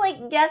had to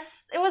like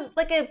guess. It was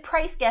like a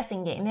price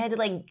guessing game. They had to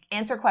like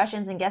answer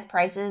questions and guess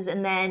prices,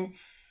 and then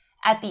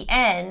at the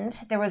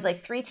end there was like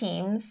 3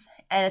 teams,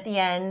 and at the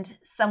end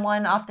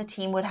someone off the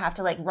team would have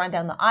to like run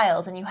down the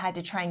aisles, and you had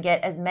to try and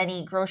get as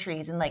many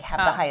groceries and like have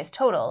the highest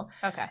total.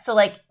 Okay. So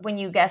like when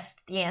you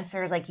guessed the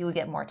answers, like you would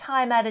get more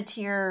time added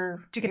to your.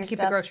 Do you get to keep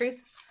stuff. the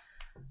groceries?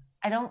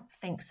 I don't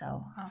think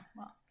so. Oh,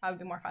 well, that would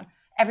be more fun.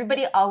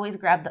 Everybody always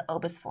grabbed the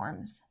Obus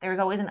forms. There was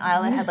always an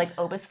aisle that had like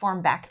Obus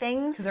form back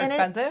things. Because they're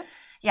expensive?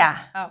 Yeah.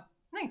 Oh,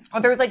 nice. Or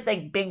there was like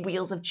big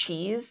wheels of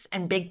cheese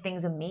and big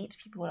things of meat.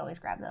 People would always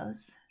grab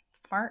those.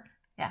 Smart.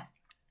 Yeah.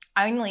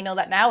 I only know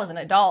that now as an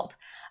adult.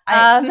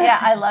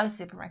 I love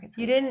Supermarket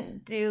Sweep.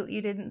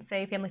 You didn't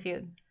say Family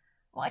Feud.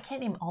 Well, I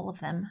can't name all of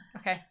them.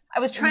 Okay. I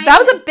was trying. That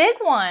was a big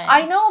one.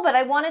 I know, but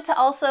I wanted to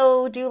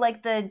also do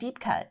like the deep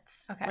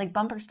cuts. Okay. Like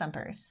Bumper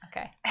Stumpers.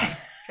 Okay. I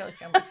feel like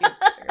Family Feud.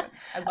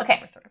 I love Okay.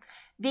 Bumper Stumpers.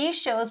 These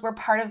shows were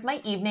part of my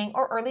evening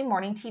or early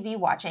morning TV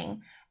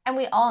watching, and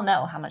we all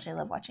know how much I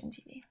love watching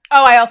TV.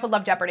 Oh, I also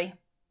love Jeopardy.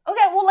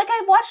 Okay, well, like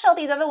I watched all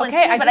these other ones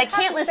Okay, too, but I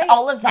can't list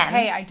all of them.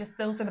 Okay,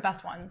 those are the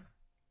best ones.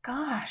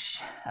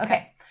 Gosh.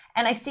 Okay.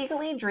 And I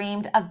secretly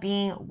dreamed of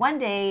one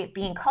day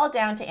being called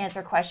down to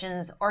answer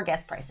questions or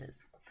guess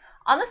prices.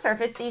 On the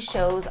surface, these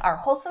shows are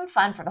wholesome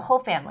fun for the whole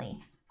family,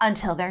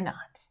 until they're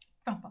not.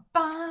 Bum, bum,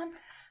 bum.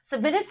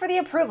 Submitted for the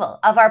approval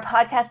of our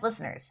podcast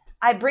listeners,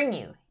 I bring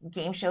you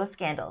game show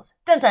scandals.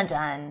 Dun dun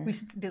dun. We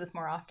should do this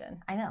more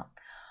often. I know.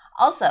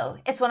 Also,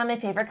 it's one of my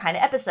favorite kind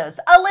of episodes.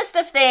 A list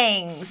of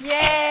things.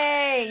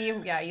 Yay!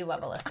 You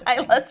love a list of things.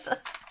 I love.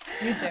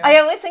 You do. I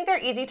always think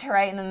they're easy to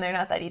write, and then they're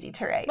not that easy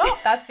to write. Well,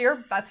 that's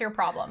your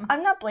problem.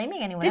 I'm not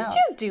blaming anyone else.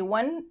 Did you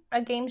do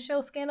a game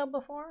show scandal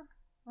before?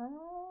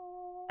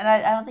 And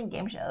I don't think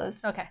game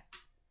shows. Okay.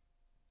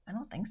 I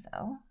don't think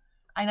so.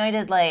 I know I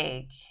did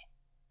like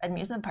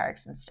amusement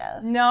parks and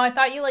stuff. No, I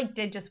thought you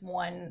did just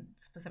one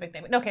specific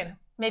thing. Okay, no.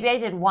 Maybe I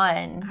did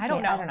one. I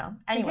don't know. I don't know.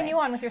 Anyway, Continue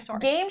on with your story.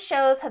 Game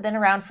shows have been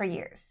around for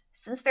years.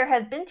 Since there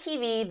has been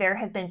TV, there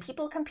has been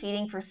people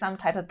competing for some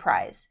type of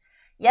prize.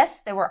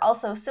 Yes, there were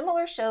also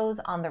similar shows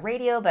on the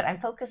radio, but I'm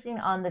focusing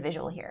on the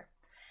visual here.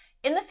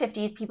 In the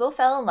 50s, people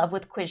fell in love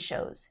with quiz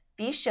shows.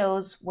 These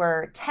shows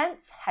were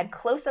tense, had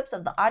close-ups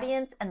of the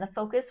audience, and the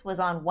focus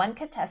was on one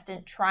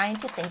contestant trying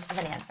to think of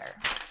an answer.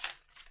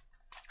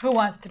 Who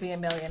Wants to Be a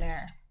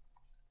Millionaire?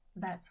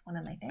 That's one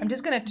of my things. I'm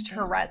just going to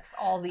Tourette's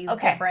all these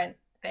different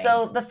things.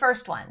 So the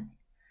first one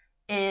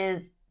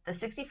is the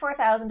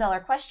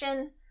 $64,000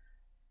 question,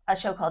 a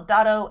show called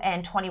Dotto,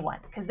 and 21,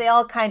 because they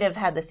all kind of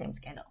had the same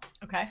scandal.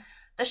 Okay.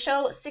 The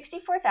show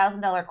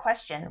 $64,000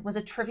 Question was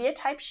a trivia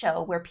type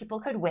show where people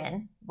could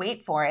win,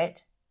 wait for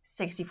it,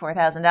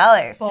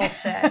 $64,000.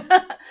 Bullshit.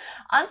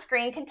 On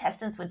screen,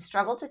 contestants would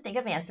struggle to think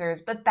of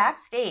answers, but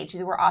backstage,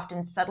 they were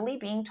often subtly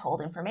being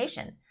told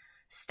information.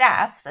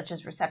 Staff, such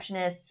as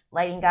receptionists,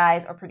 lighting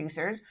guys, or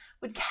producers,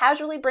 would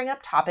casually bring up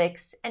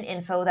topics and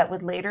info that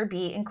would later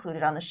be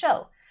included on the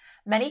show.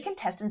 Many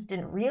contestants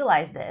didn't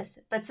realize this,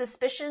 but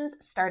suspicions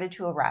started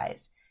to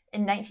arise.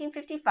 In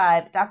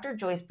 1955, Dr.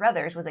 Joyce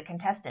Brothers was a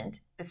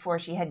contestant before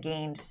she had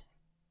gained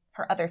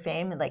her other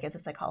fame, like as a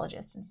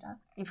psychologist and stuff.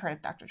 You've heard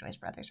of Dr. Joyce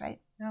Brothers, right?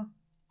 No.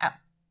 Oh.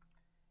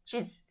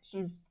 She's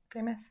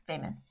Famous?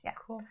 famous, yeah.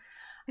 Cool.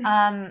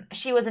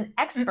 She was an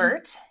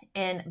expert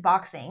in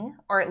boxing,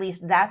 or at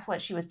least that's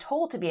what she was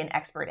told to be an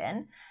expert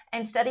in,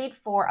 and studied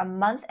for a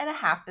month and a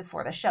half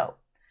before the show.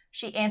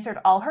 She answered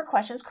all her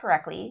questions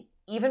correctly,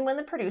 even when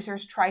the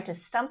producers tried to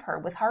stump her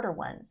with harder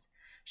ones.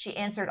 She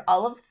answered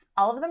all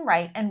of them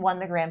right and won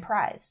the grand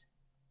prize.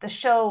 The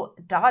show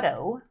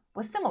Dotto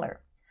was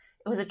similar.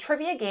 It was a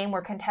trivia game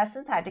where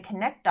contestants had to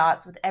connect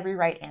dots with every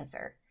right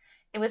answer.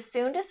 It was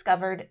soon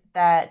discovered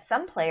that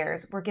some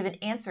players were given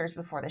answers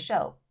before the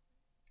show.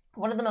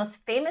 One of the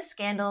most famous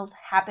scandals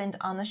happened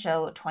on the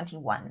show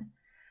 21.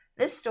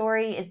 This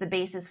story is the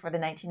basis for the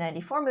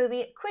 1994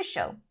 movie Quiz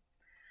Show.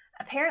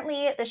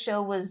 Apparently, the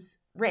show was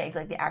rigged,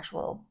 like the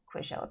actual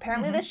quiz show.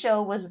 Apparently, the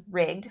show was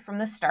rigged from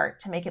the start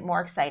to make it more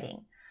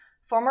exciting.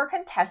 Former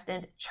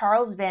contestant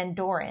Charles Van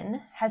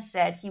Doren has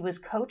said he was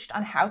coached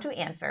on how to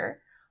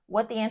answer,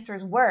 what the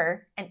answers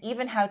were, and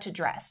even how to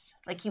dress.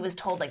 Like he was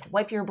told, like,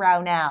 wipe your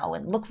brow now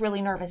and look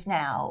really nervous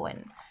now,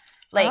 and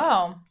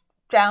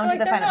down to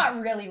the they're final.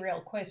 not really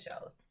real quiz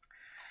shows.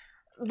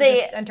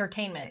 They just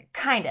entertainment,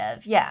 kind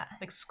of, yeah,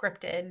 like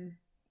scripted.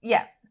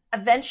 Yeah.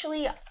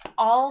 Eventually,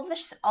 all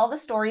the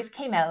stories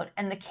came out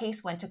and the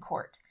case went to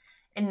court.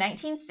 In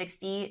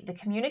 1960, the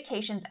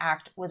Communications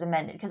Act was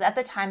amended because at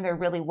the time there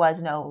really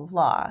was no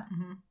law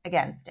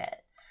against it.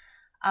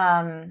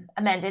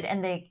 Amended,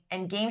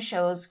 and game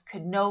shows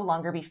could no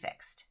longer be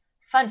fixed.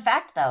 Fun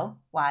fact, though,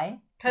 why?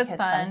 Because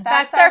fun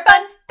facts are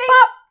fun.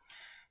 Pop!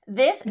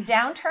 This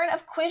downturn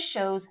of quiz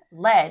shows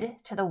led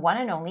to the one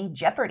and only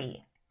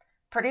Jeopardy!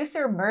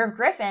 Producer Merv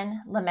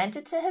Griffin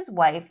lamented to his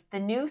wife the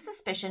new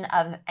suspicion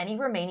of any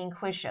remaining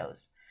quiz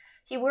shows.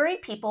 He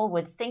worried people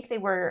would think they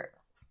were...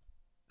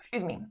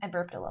 Excuse me, I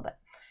burped a little bit.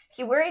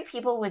 He worried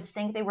people would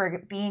think they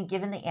were being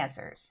given the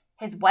answers.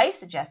 His wife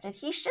suggested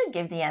he should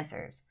give the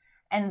answers,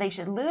 and they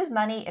should lose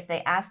money if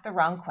they asked the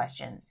wrong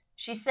questions.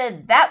 She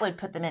said that would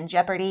put them in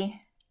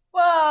jeopardy.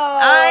 Whoa!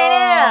 I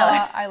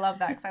know! I love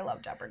that because I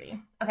love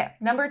Jeopardy! Okay,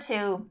 number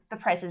 2, The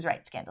Price is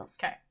Right scandals.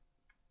 Okay.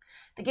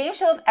 The game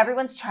show of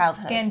everyone's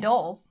childhood.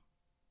 Scandals.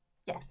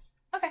 Yes.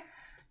 Okay.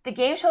 The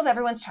game show of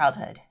everyone's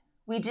childhood.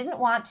 Who didn't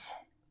want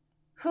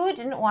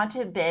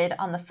to bid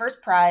on the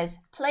first prize,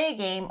 play a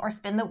game, or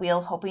spin the wheel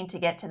hoping to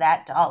get to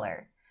that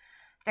dollar?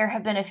 There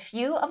have been a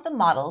few of the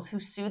models who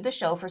sued the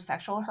show for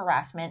sexual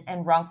harassment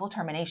and wrongful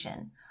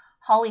termination.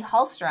 Holly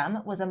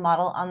Hallstrom was a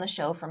model on the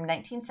show from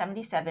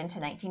 1977 to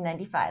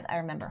 1995. I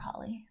remember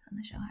Holly on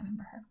the show. I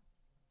remember her.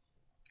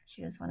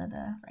 She was one of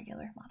the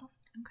regular models.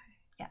 Okay.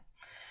 Yeah.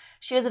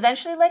 She was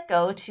eventually let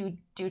go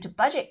due to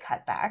budget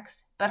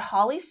cutbacks, but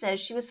Holly says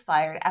she was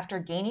fired after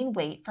gaining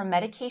weight from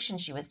medication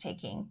she was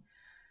taking.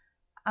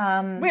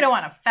 We don't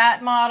want a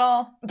fat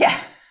model. Yeah.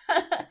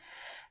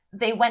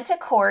 They went to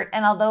court,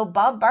 and although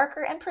Bob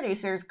Barker and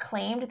producers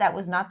claimed that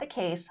was not the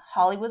case,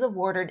 Holly was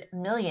awarded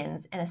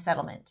millions in a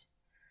settlement.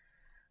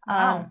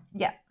 Wow.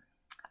 Yeah.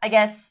 I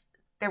guess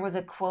there was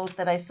a quote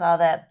that I saw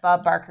that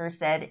Bob Barker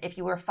said, if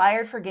you were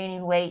fired for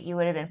gaining weight, you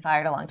would have been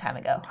fired a long time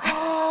ago.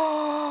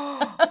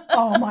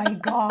 Oh my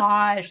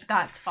gosh.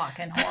 That's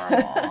fucking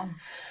horrible.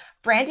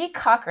 Brandy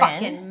Cochran.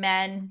 Fucking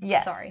men.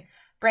 Yes. Sorry.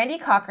 Brandy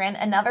Cochran,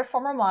 another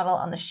former model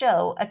on the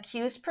show,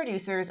 accused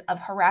producers of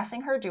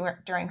harassing her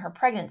during her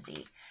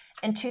pregnancy.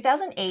 In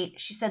 2008,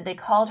 she said they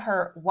called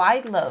her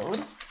wide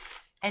load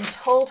and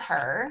told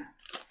her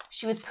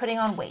she was putting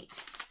on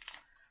weight.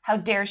 How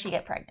dare she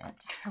get pregnant?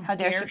 How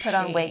dare she put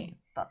on weight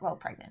while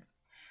pregnant?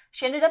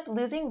 She ended up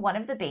losing one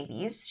of the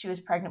babies. She was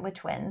pregnant with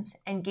twins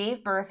and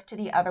gave birth to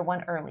the other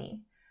one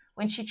early.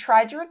 When she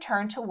tried to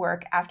return to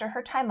work after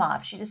her time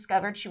off, she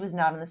discovered she was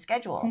not on the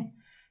schedule.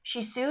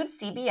 She sued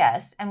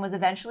CBS and was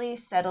eventually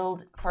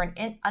settled for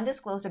an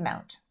undisclosed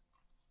amount.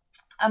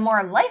 A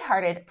more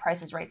lighthearted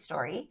Price is Right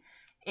story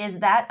is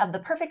that of The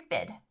Perfect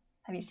Bid.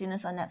 Have you seen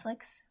this on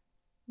Netflix?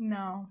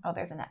 No. Oh,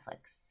 there's a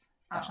Netflix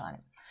special on it.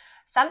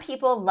 Some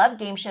people love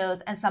game shows,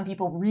 and some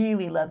people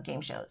really love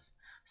game shows.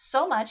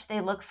 So much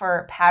they look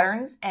for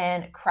patterns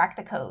and crack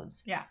the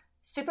codes. Yeah.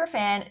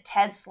 Superfan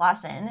Ted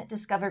Slauson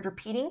discovered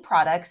repeating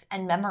products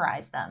and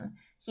memorized them.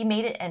 He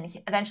made it,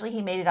 and eventually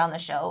he made it on the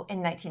show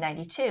in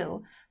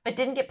 1992, but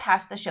didn't get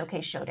past the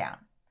Showcase Showdown.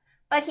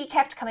 But he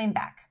kept coming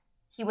back.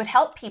 He would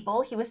help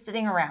people he was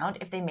sitting around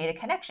if they made a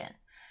connection.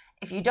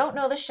 If you don't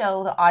know the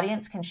show, the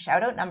audience can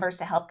shout out numbers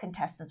to help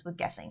contestants with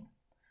guessing.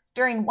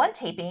 During one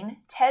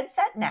taping, Ted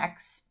sat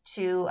next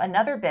to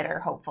another bidder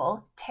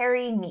hopeful,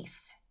 Terry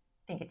Neese.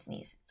 I think it's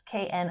Neese. It's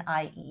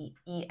Knieess.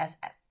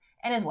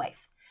 And his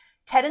wife.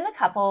 Ted and the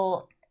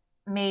couple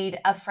made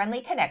a friendly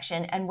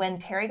connection, and when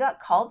Terry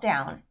got called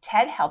down,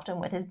 Ted helped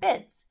him with his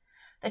bids.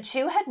 The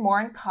two had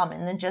more in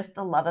common than just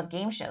the love of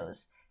game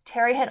shows.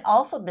 Terry had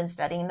also been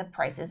studying the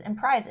prices and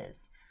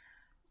prizes.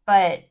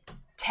 But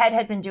Ted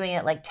had been doing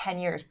it like 10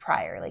 years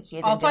prior. Like he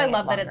had been Also, doing I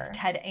love it that longer. it's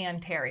Ted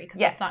and Terry because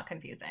Yeah. it's not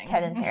confusing.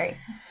 Ted and Terry.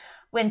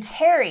 When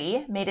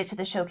Terry made it to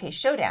the Showcase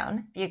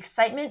Showdown, the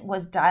excitement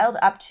was dialed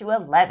up to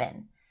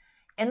 11.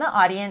 In the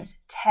audience,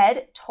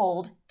 Ted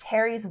told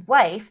Terry's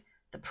wife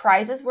the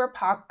prizes were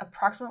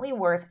approximately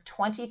worth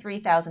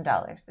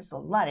 $23,000. There's a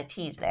lot of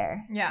T's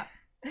there. Yeah.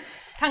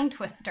 Tongue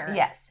twister.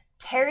 Yes.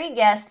 Terry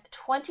guessed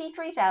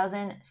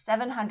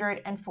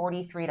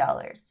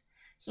 $23,743.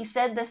 He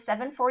said the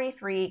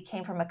 $743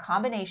 came from a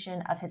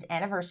combination of his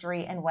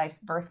anniversary and wife's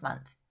birth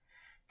month.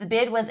 The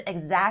bid was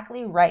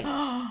exactly right,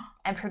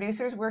 and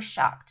producers were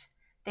shocked.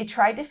 They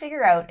tried to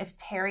figure out if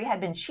Terry had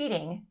been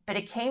cheating, but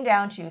it came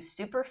down to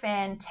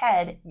superfan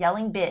Ted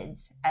yelling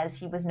bids, as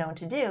he was known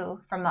to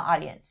do, from the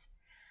audience.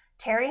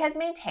 Terry has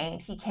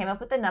maintained he came up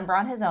with the number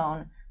on his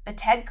own, but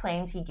Ted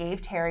claims he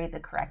gave Terry the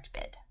correct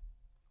bid.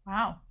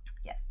 Wow.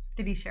 Yes.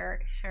 Did he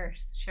share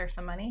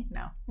some money?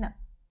 No. No.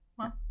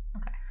 Well,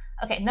 okay.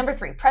 Okay, number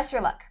 3, Press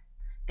Your Luck.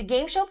 The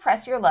game show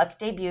Press Your Luck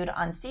debuted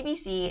on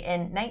CBC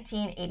in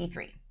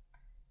 1983.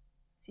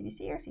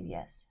 CBC or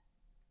CBS?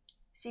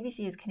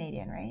 CBC is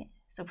Canadian, right?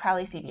 So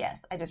probably CBS.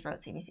 I just wrote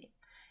CBC.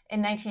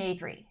 In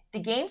 1983, the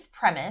game's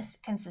premise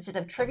consisted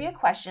of trivia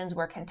questions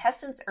where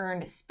contestants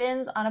earned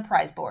spins on a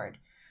prize board.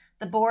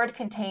 The board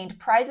contained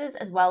prizes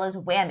as well as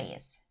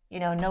whammies. You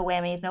know, no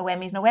whammies, no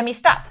whammies, no whammies,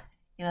 stop.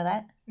 You know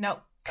that? No.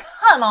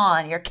 Come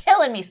on, you're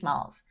killing me,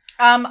 Smalls.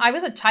 I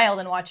was a child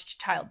and watched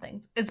child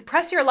things. Is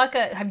Press Your Luck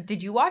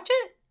did you watch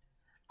it?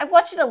 I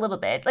watched it a little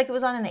bit. Like, it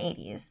was on in the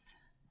 80s.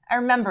 I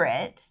remember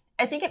it.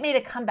 I think it made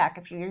a comeback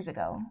a few years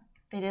ago.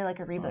 They did like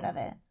a reboot of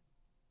it.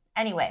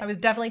 Anyway. I was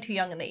definitely too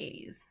young in the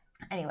 80s.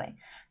 Anyway,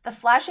 the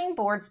flashing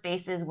board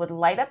spaces would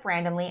light up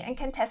randomly and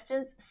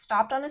contestants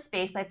stopped on a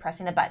space by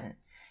pressing a button.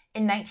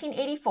 In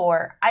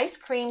 1984, ice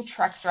cream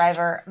truck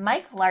driver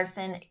Mike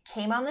Larson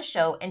came on the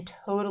show and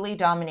totally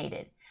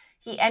dominated.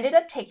 He ended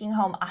up taking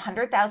home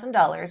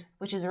 $100,000,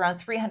 which is around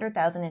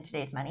 $300,000 in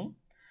today's money.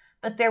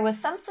 But there was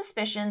some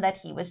suspicion that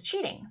he was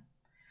cheating.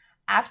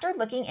 After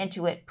looking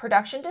into it,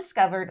 production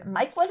discovered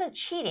Mike wasn't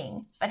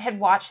cheating, but had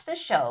watched the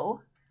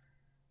show,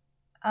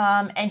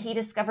 and he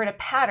discovered a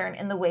pattern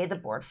in the way the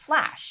board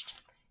flashed.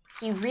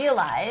 He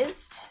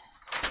realized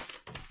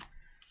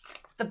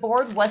the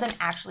board wasn't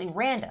actually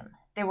random.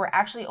 There were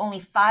actually only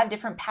 5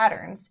 different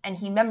patterns, and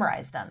he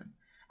memorized them.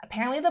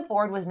 Apparently, the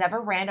board was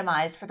never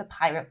randomized for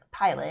the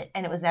pilot,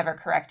 and it was never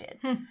corrected.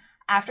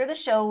 After the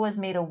show was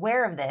made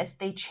aware of this,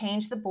 they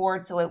changed the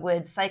board so it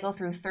would cycle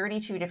through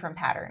 32 different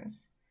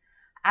patterns.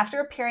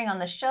 After appearing on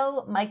the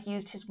show, Mike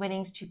used his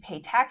winnings to pay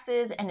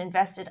taxes and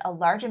invested a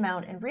large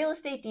amount in real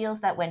estate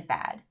deals that went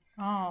bad.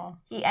 Oh.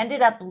 He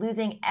ended up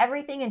losing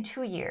everything in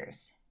 2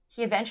 years.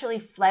 He eventually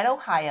fled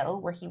Ohio,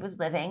 where he was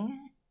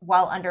living,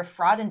 while under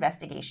fraud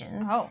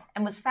investigations,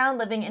 and was found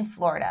living in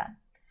Florida.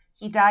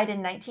 He died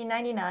in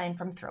 1999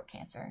 from throat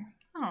cancer.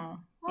 Oh,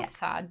 that's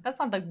sad. That's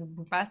not the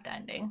best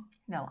ending.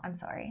 No, I'm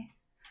sorry.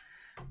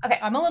 Okay.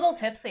 I'm a little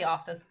tipsy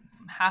off this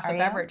half Are a you?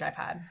 beverage I've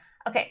had.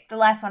 Okay, the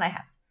last one I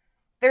have.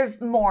 There's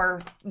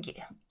more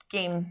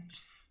game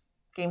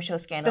show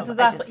scandals. This is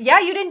the last one. Yeah,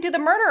 you didn't do the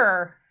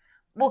murderer.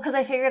 Well, because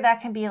I figured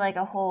that can be like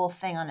a whole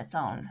thing on its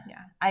own.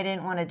 Yeah. I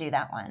didn't want to do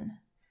that one.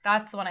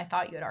 That's the one I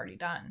thought you had already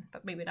done,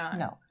 but maybe not.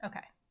 No.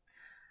 Okay.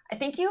 I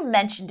think you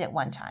mentioned it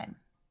one time.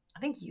 I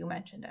think you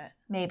mentioned it.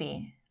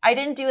 Maybe. I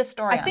didn't do a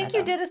story on it. I think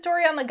you did a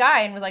story on the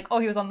guy and was like, oh,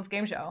 he was on this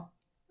game show.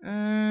 No,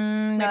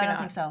 I don't not.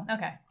 think so.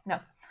 Okay. No.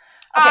 Okay.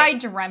 I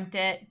dreamt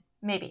it.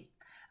 Maybe.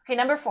 Okay,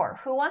 number 4.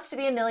 Who Wants to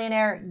Be a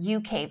Millionaire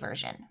UK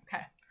version.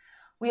 Okay.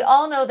 We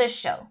all know this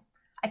show.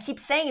 I keep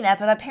saying that,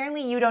 but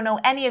apparently you don't know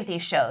any of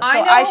these shows. So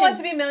I know Who Wants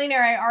to Be a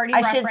Millionaire. I already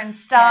I referenced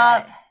should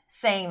stop it.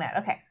 saying that.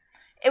 Okay.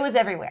 It was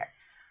everywhere.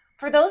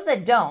 For those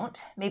that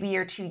don't, maybe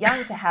you're too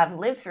young to have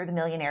lived through the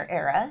millionaire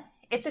era,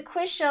 it's a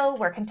quiz show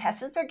where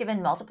contestants are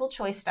given multiple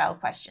choice style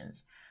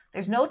questions.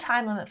 There's no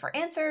time limit for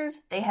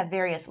answers, they have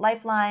various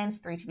lifelines,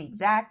 3 to be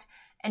exact,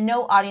 and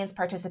no audience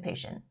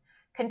participation.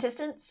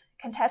 Contestants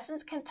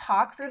can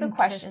talk through the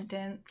questions.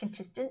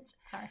 Contestants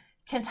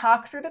can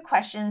talk through the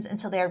questions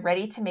until they are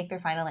ready to make their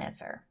final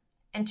answer.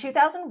 In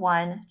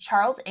 2001,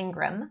 Charles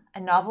Ingram, a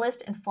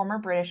novelist and former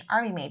British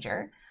Army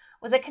major,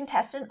 was a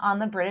contestant on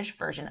the British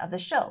version of the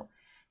show.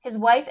 His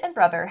wife and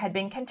brother had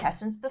been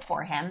contestants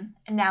before him,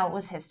 and now it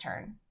was his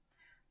turn.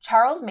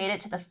 Charles made it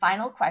to the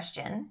final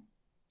question.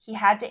 He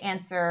had to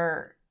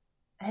answer,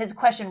 his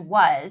question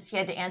was, he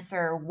had to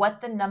answer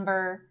what the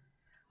number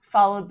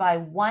followed by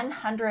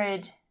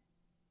 100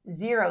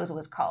 zeros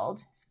was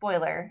called.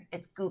 Spoiler,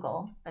 it's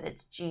Google, but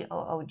it's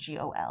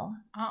Googol.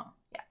 Oh.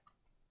 Yeah.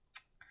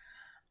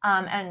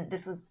 And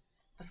this was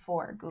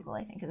before Google,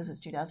 I think, because this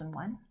was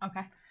 2001.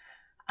 Okay.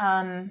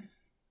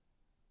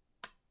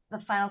 The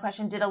final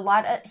question, he did a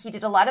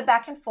lot of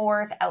back and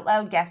forth, out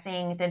loud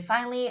guessing, then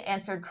finally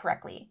answered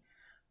correctly.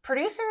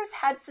 Producers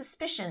had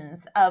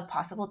suspicions of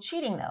possible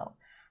cheating, though.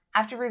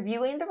 After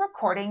reviewing the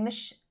recording,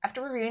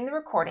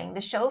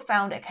 the show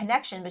found a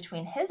connection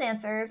between his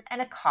answers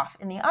and a cough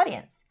in the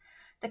audience.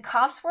 The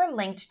coughs were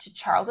linked to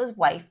Charles's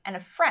wife and a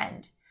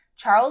friend.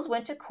 Charles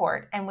went to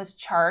court and was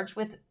charged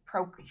with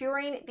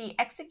procuring the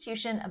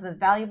execution of a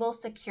valuable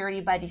security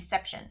by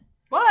deception.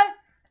 What?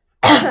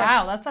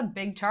 Wow, that's a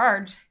big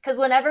charge. Because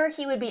whenever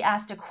he would be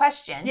asked a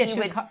question, he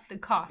would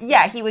cough.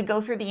 Yeah, he would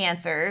go through the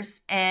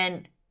answers,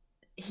 and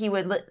he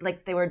would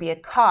there would be a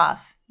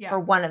cough for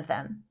one of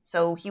them.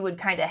 So he would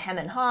kind of hem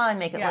and haw and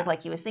make it look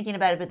like he was thinking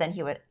about it, but then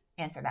he would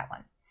answer that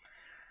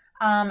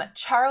one.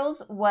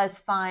 Charles was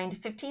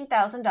fined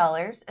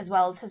 $15,000, as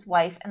well as his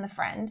wife and the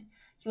friend.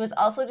 He was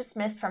also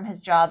dismissed from his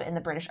job in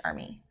the British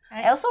Army.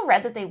 Nice. I also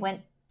read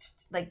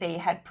that they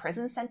had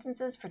prison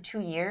sentences for 2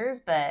 years,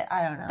 but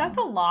I don't know. That's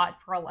a lot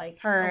for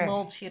a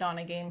little cheat on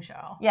a game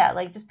show. Yeah,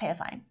 just pay a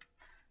fine.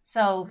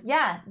 So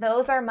yeah,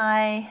 those are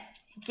my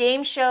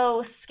game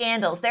show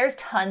scandals. There's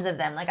tons of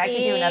them. I could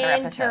do another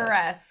episode.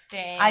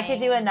 Interesting. I could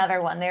do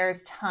another one.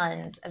 There's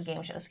tons of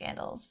game show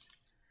scandals.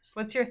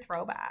 What's your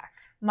throwback?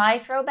 My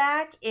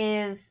throwback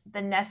is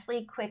the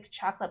Nestle Quick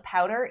Chocolate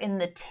Powder in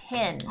the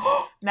tin.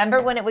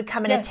 Remember when it would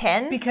come in a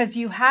tin? Because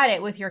you had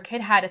it with your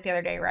kid had it the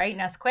other day, right?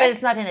 Nesquik? But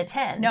it's not in a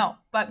tin. No,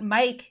 but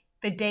Mike,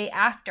 the day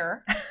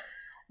after,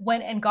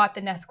 went and got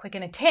the Nesquik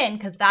in a tin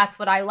because that's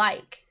what I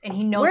like. And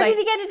he knows. Where did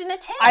he get it in a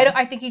tin?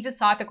 I think he just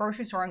saw it at the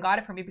grocery store and got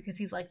it for me because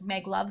he's like,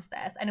 Meg loves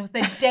this. And it was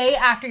the day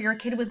after your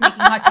kid was making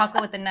hot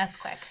chocolate with the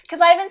Nesquik.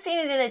 Because I haven't seen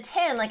it in a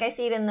tin. I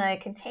see it in the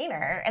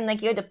container. And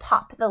you had to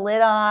pop the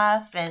lid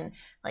off and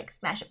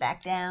smash it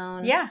back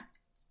down. Yeah.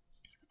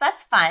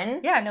 That's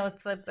fun. Yeah, no,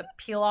 it's the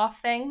peel off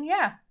thing.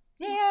 Yeah.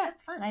 Yeah.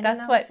 That's fun. I didn't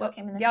That's know what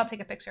came in the yeah, I'll tin.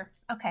 take a picture.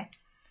 Okay.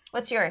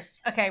 What's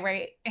yours? Okay,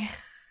 right.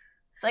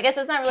 So I guess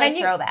it's not really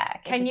a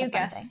throwback. It's Can just you a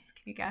fun guess? thing.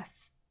 Can you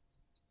guess?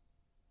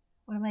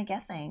 What am I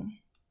guessing?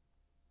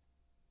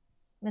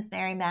 Miss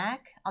Mary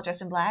Mack, all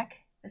dressed in black,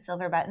 with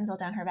silver buttons all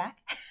down her back.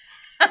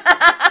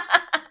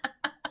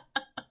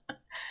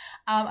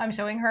 I'm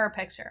showing her a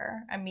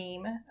picture, a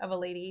meme of a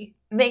lady.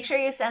 Make sure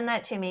you send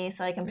that to me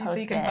so I can post it. So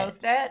you can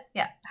post it?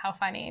 Yeah. How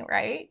funny,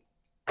 right?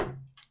 Did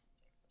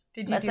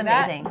you That's do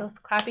that? amazing. Those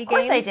clappy games? Of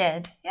course I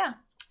did. Yeah.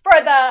 For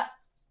the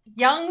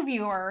young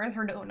viewers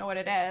who don't know what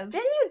it is.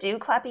 Didn't you do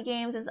clappy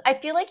games? I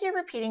feel like you're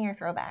repeating your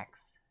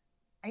throwbacks.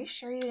 Are you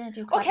sure you didn't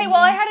do clappy Okay, games?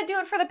 well, I had to do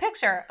it for the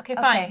picture. Okay,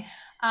 fine.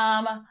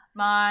 Okay.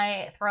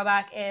 My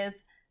throwback is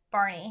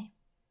Barney.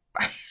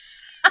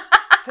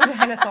 The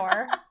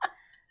dinosaur.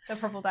 The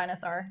purple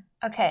dinosaur.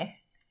 Okay.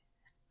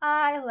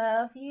 I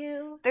love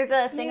you. There's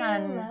a thing You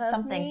on love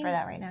something me. for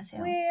that right now, too.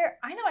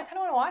 I know, I kind of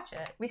want to watch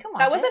it. We can watch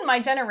That it. wasn't my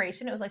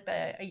generation. It was like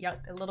a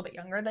little bit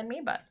younger than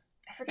me, but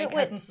I forget my what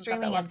cousins and stuff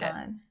streaming that it's loved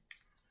on.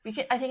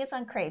 I think it's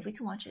on Crave. We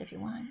can watch it if you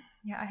want.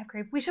 yeah, I have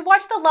crave. We should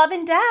watch The Love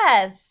and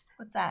Death.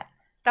 What's that?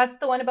 That's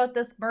the one about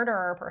this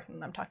murderer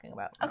person I'm talking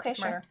about. Okay, This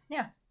sure. murder.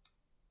 Yeah.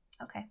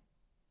 Okay.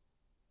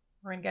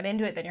 We're going to get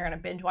into it, then you're going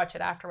to binge watch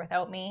it after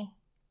without me.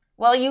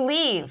 Well, you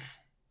leave.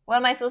 What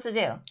am I supposed to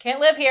do? Can't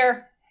live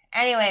here,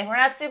 Anyway, we're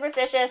not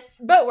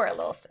superstitious. but we're a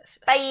little suspicious.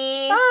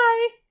 Bye.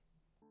 Bye.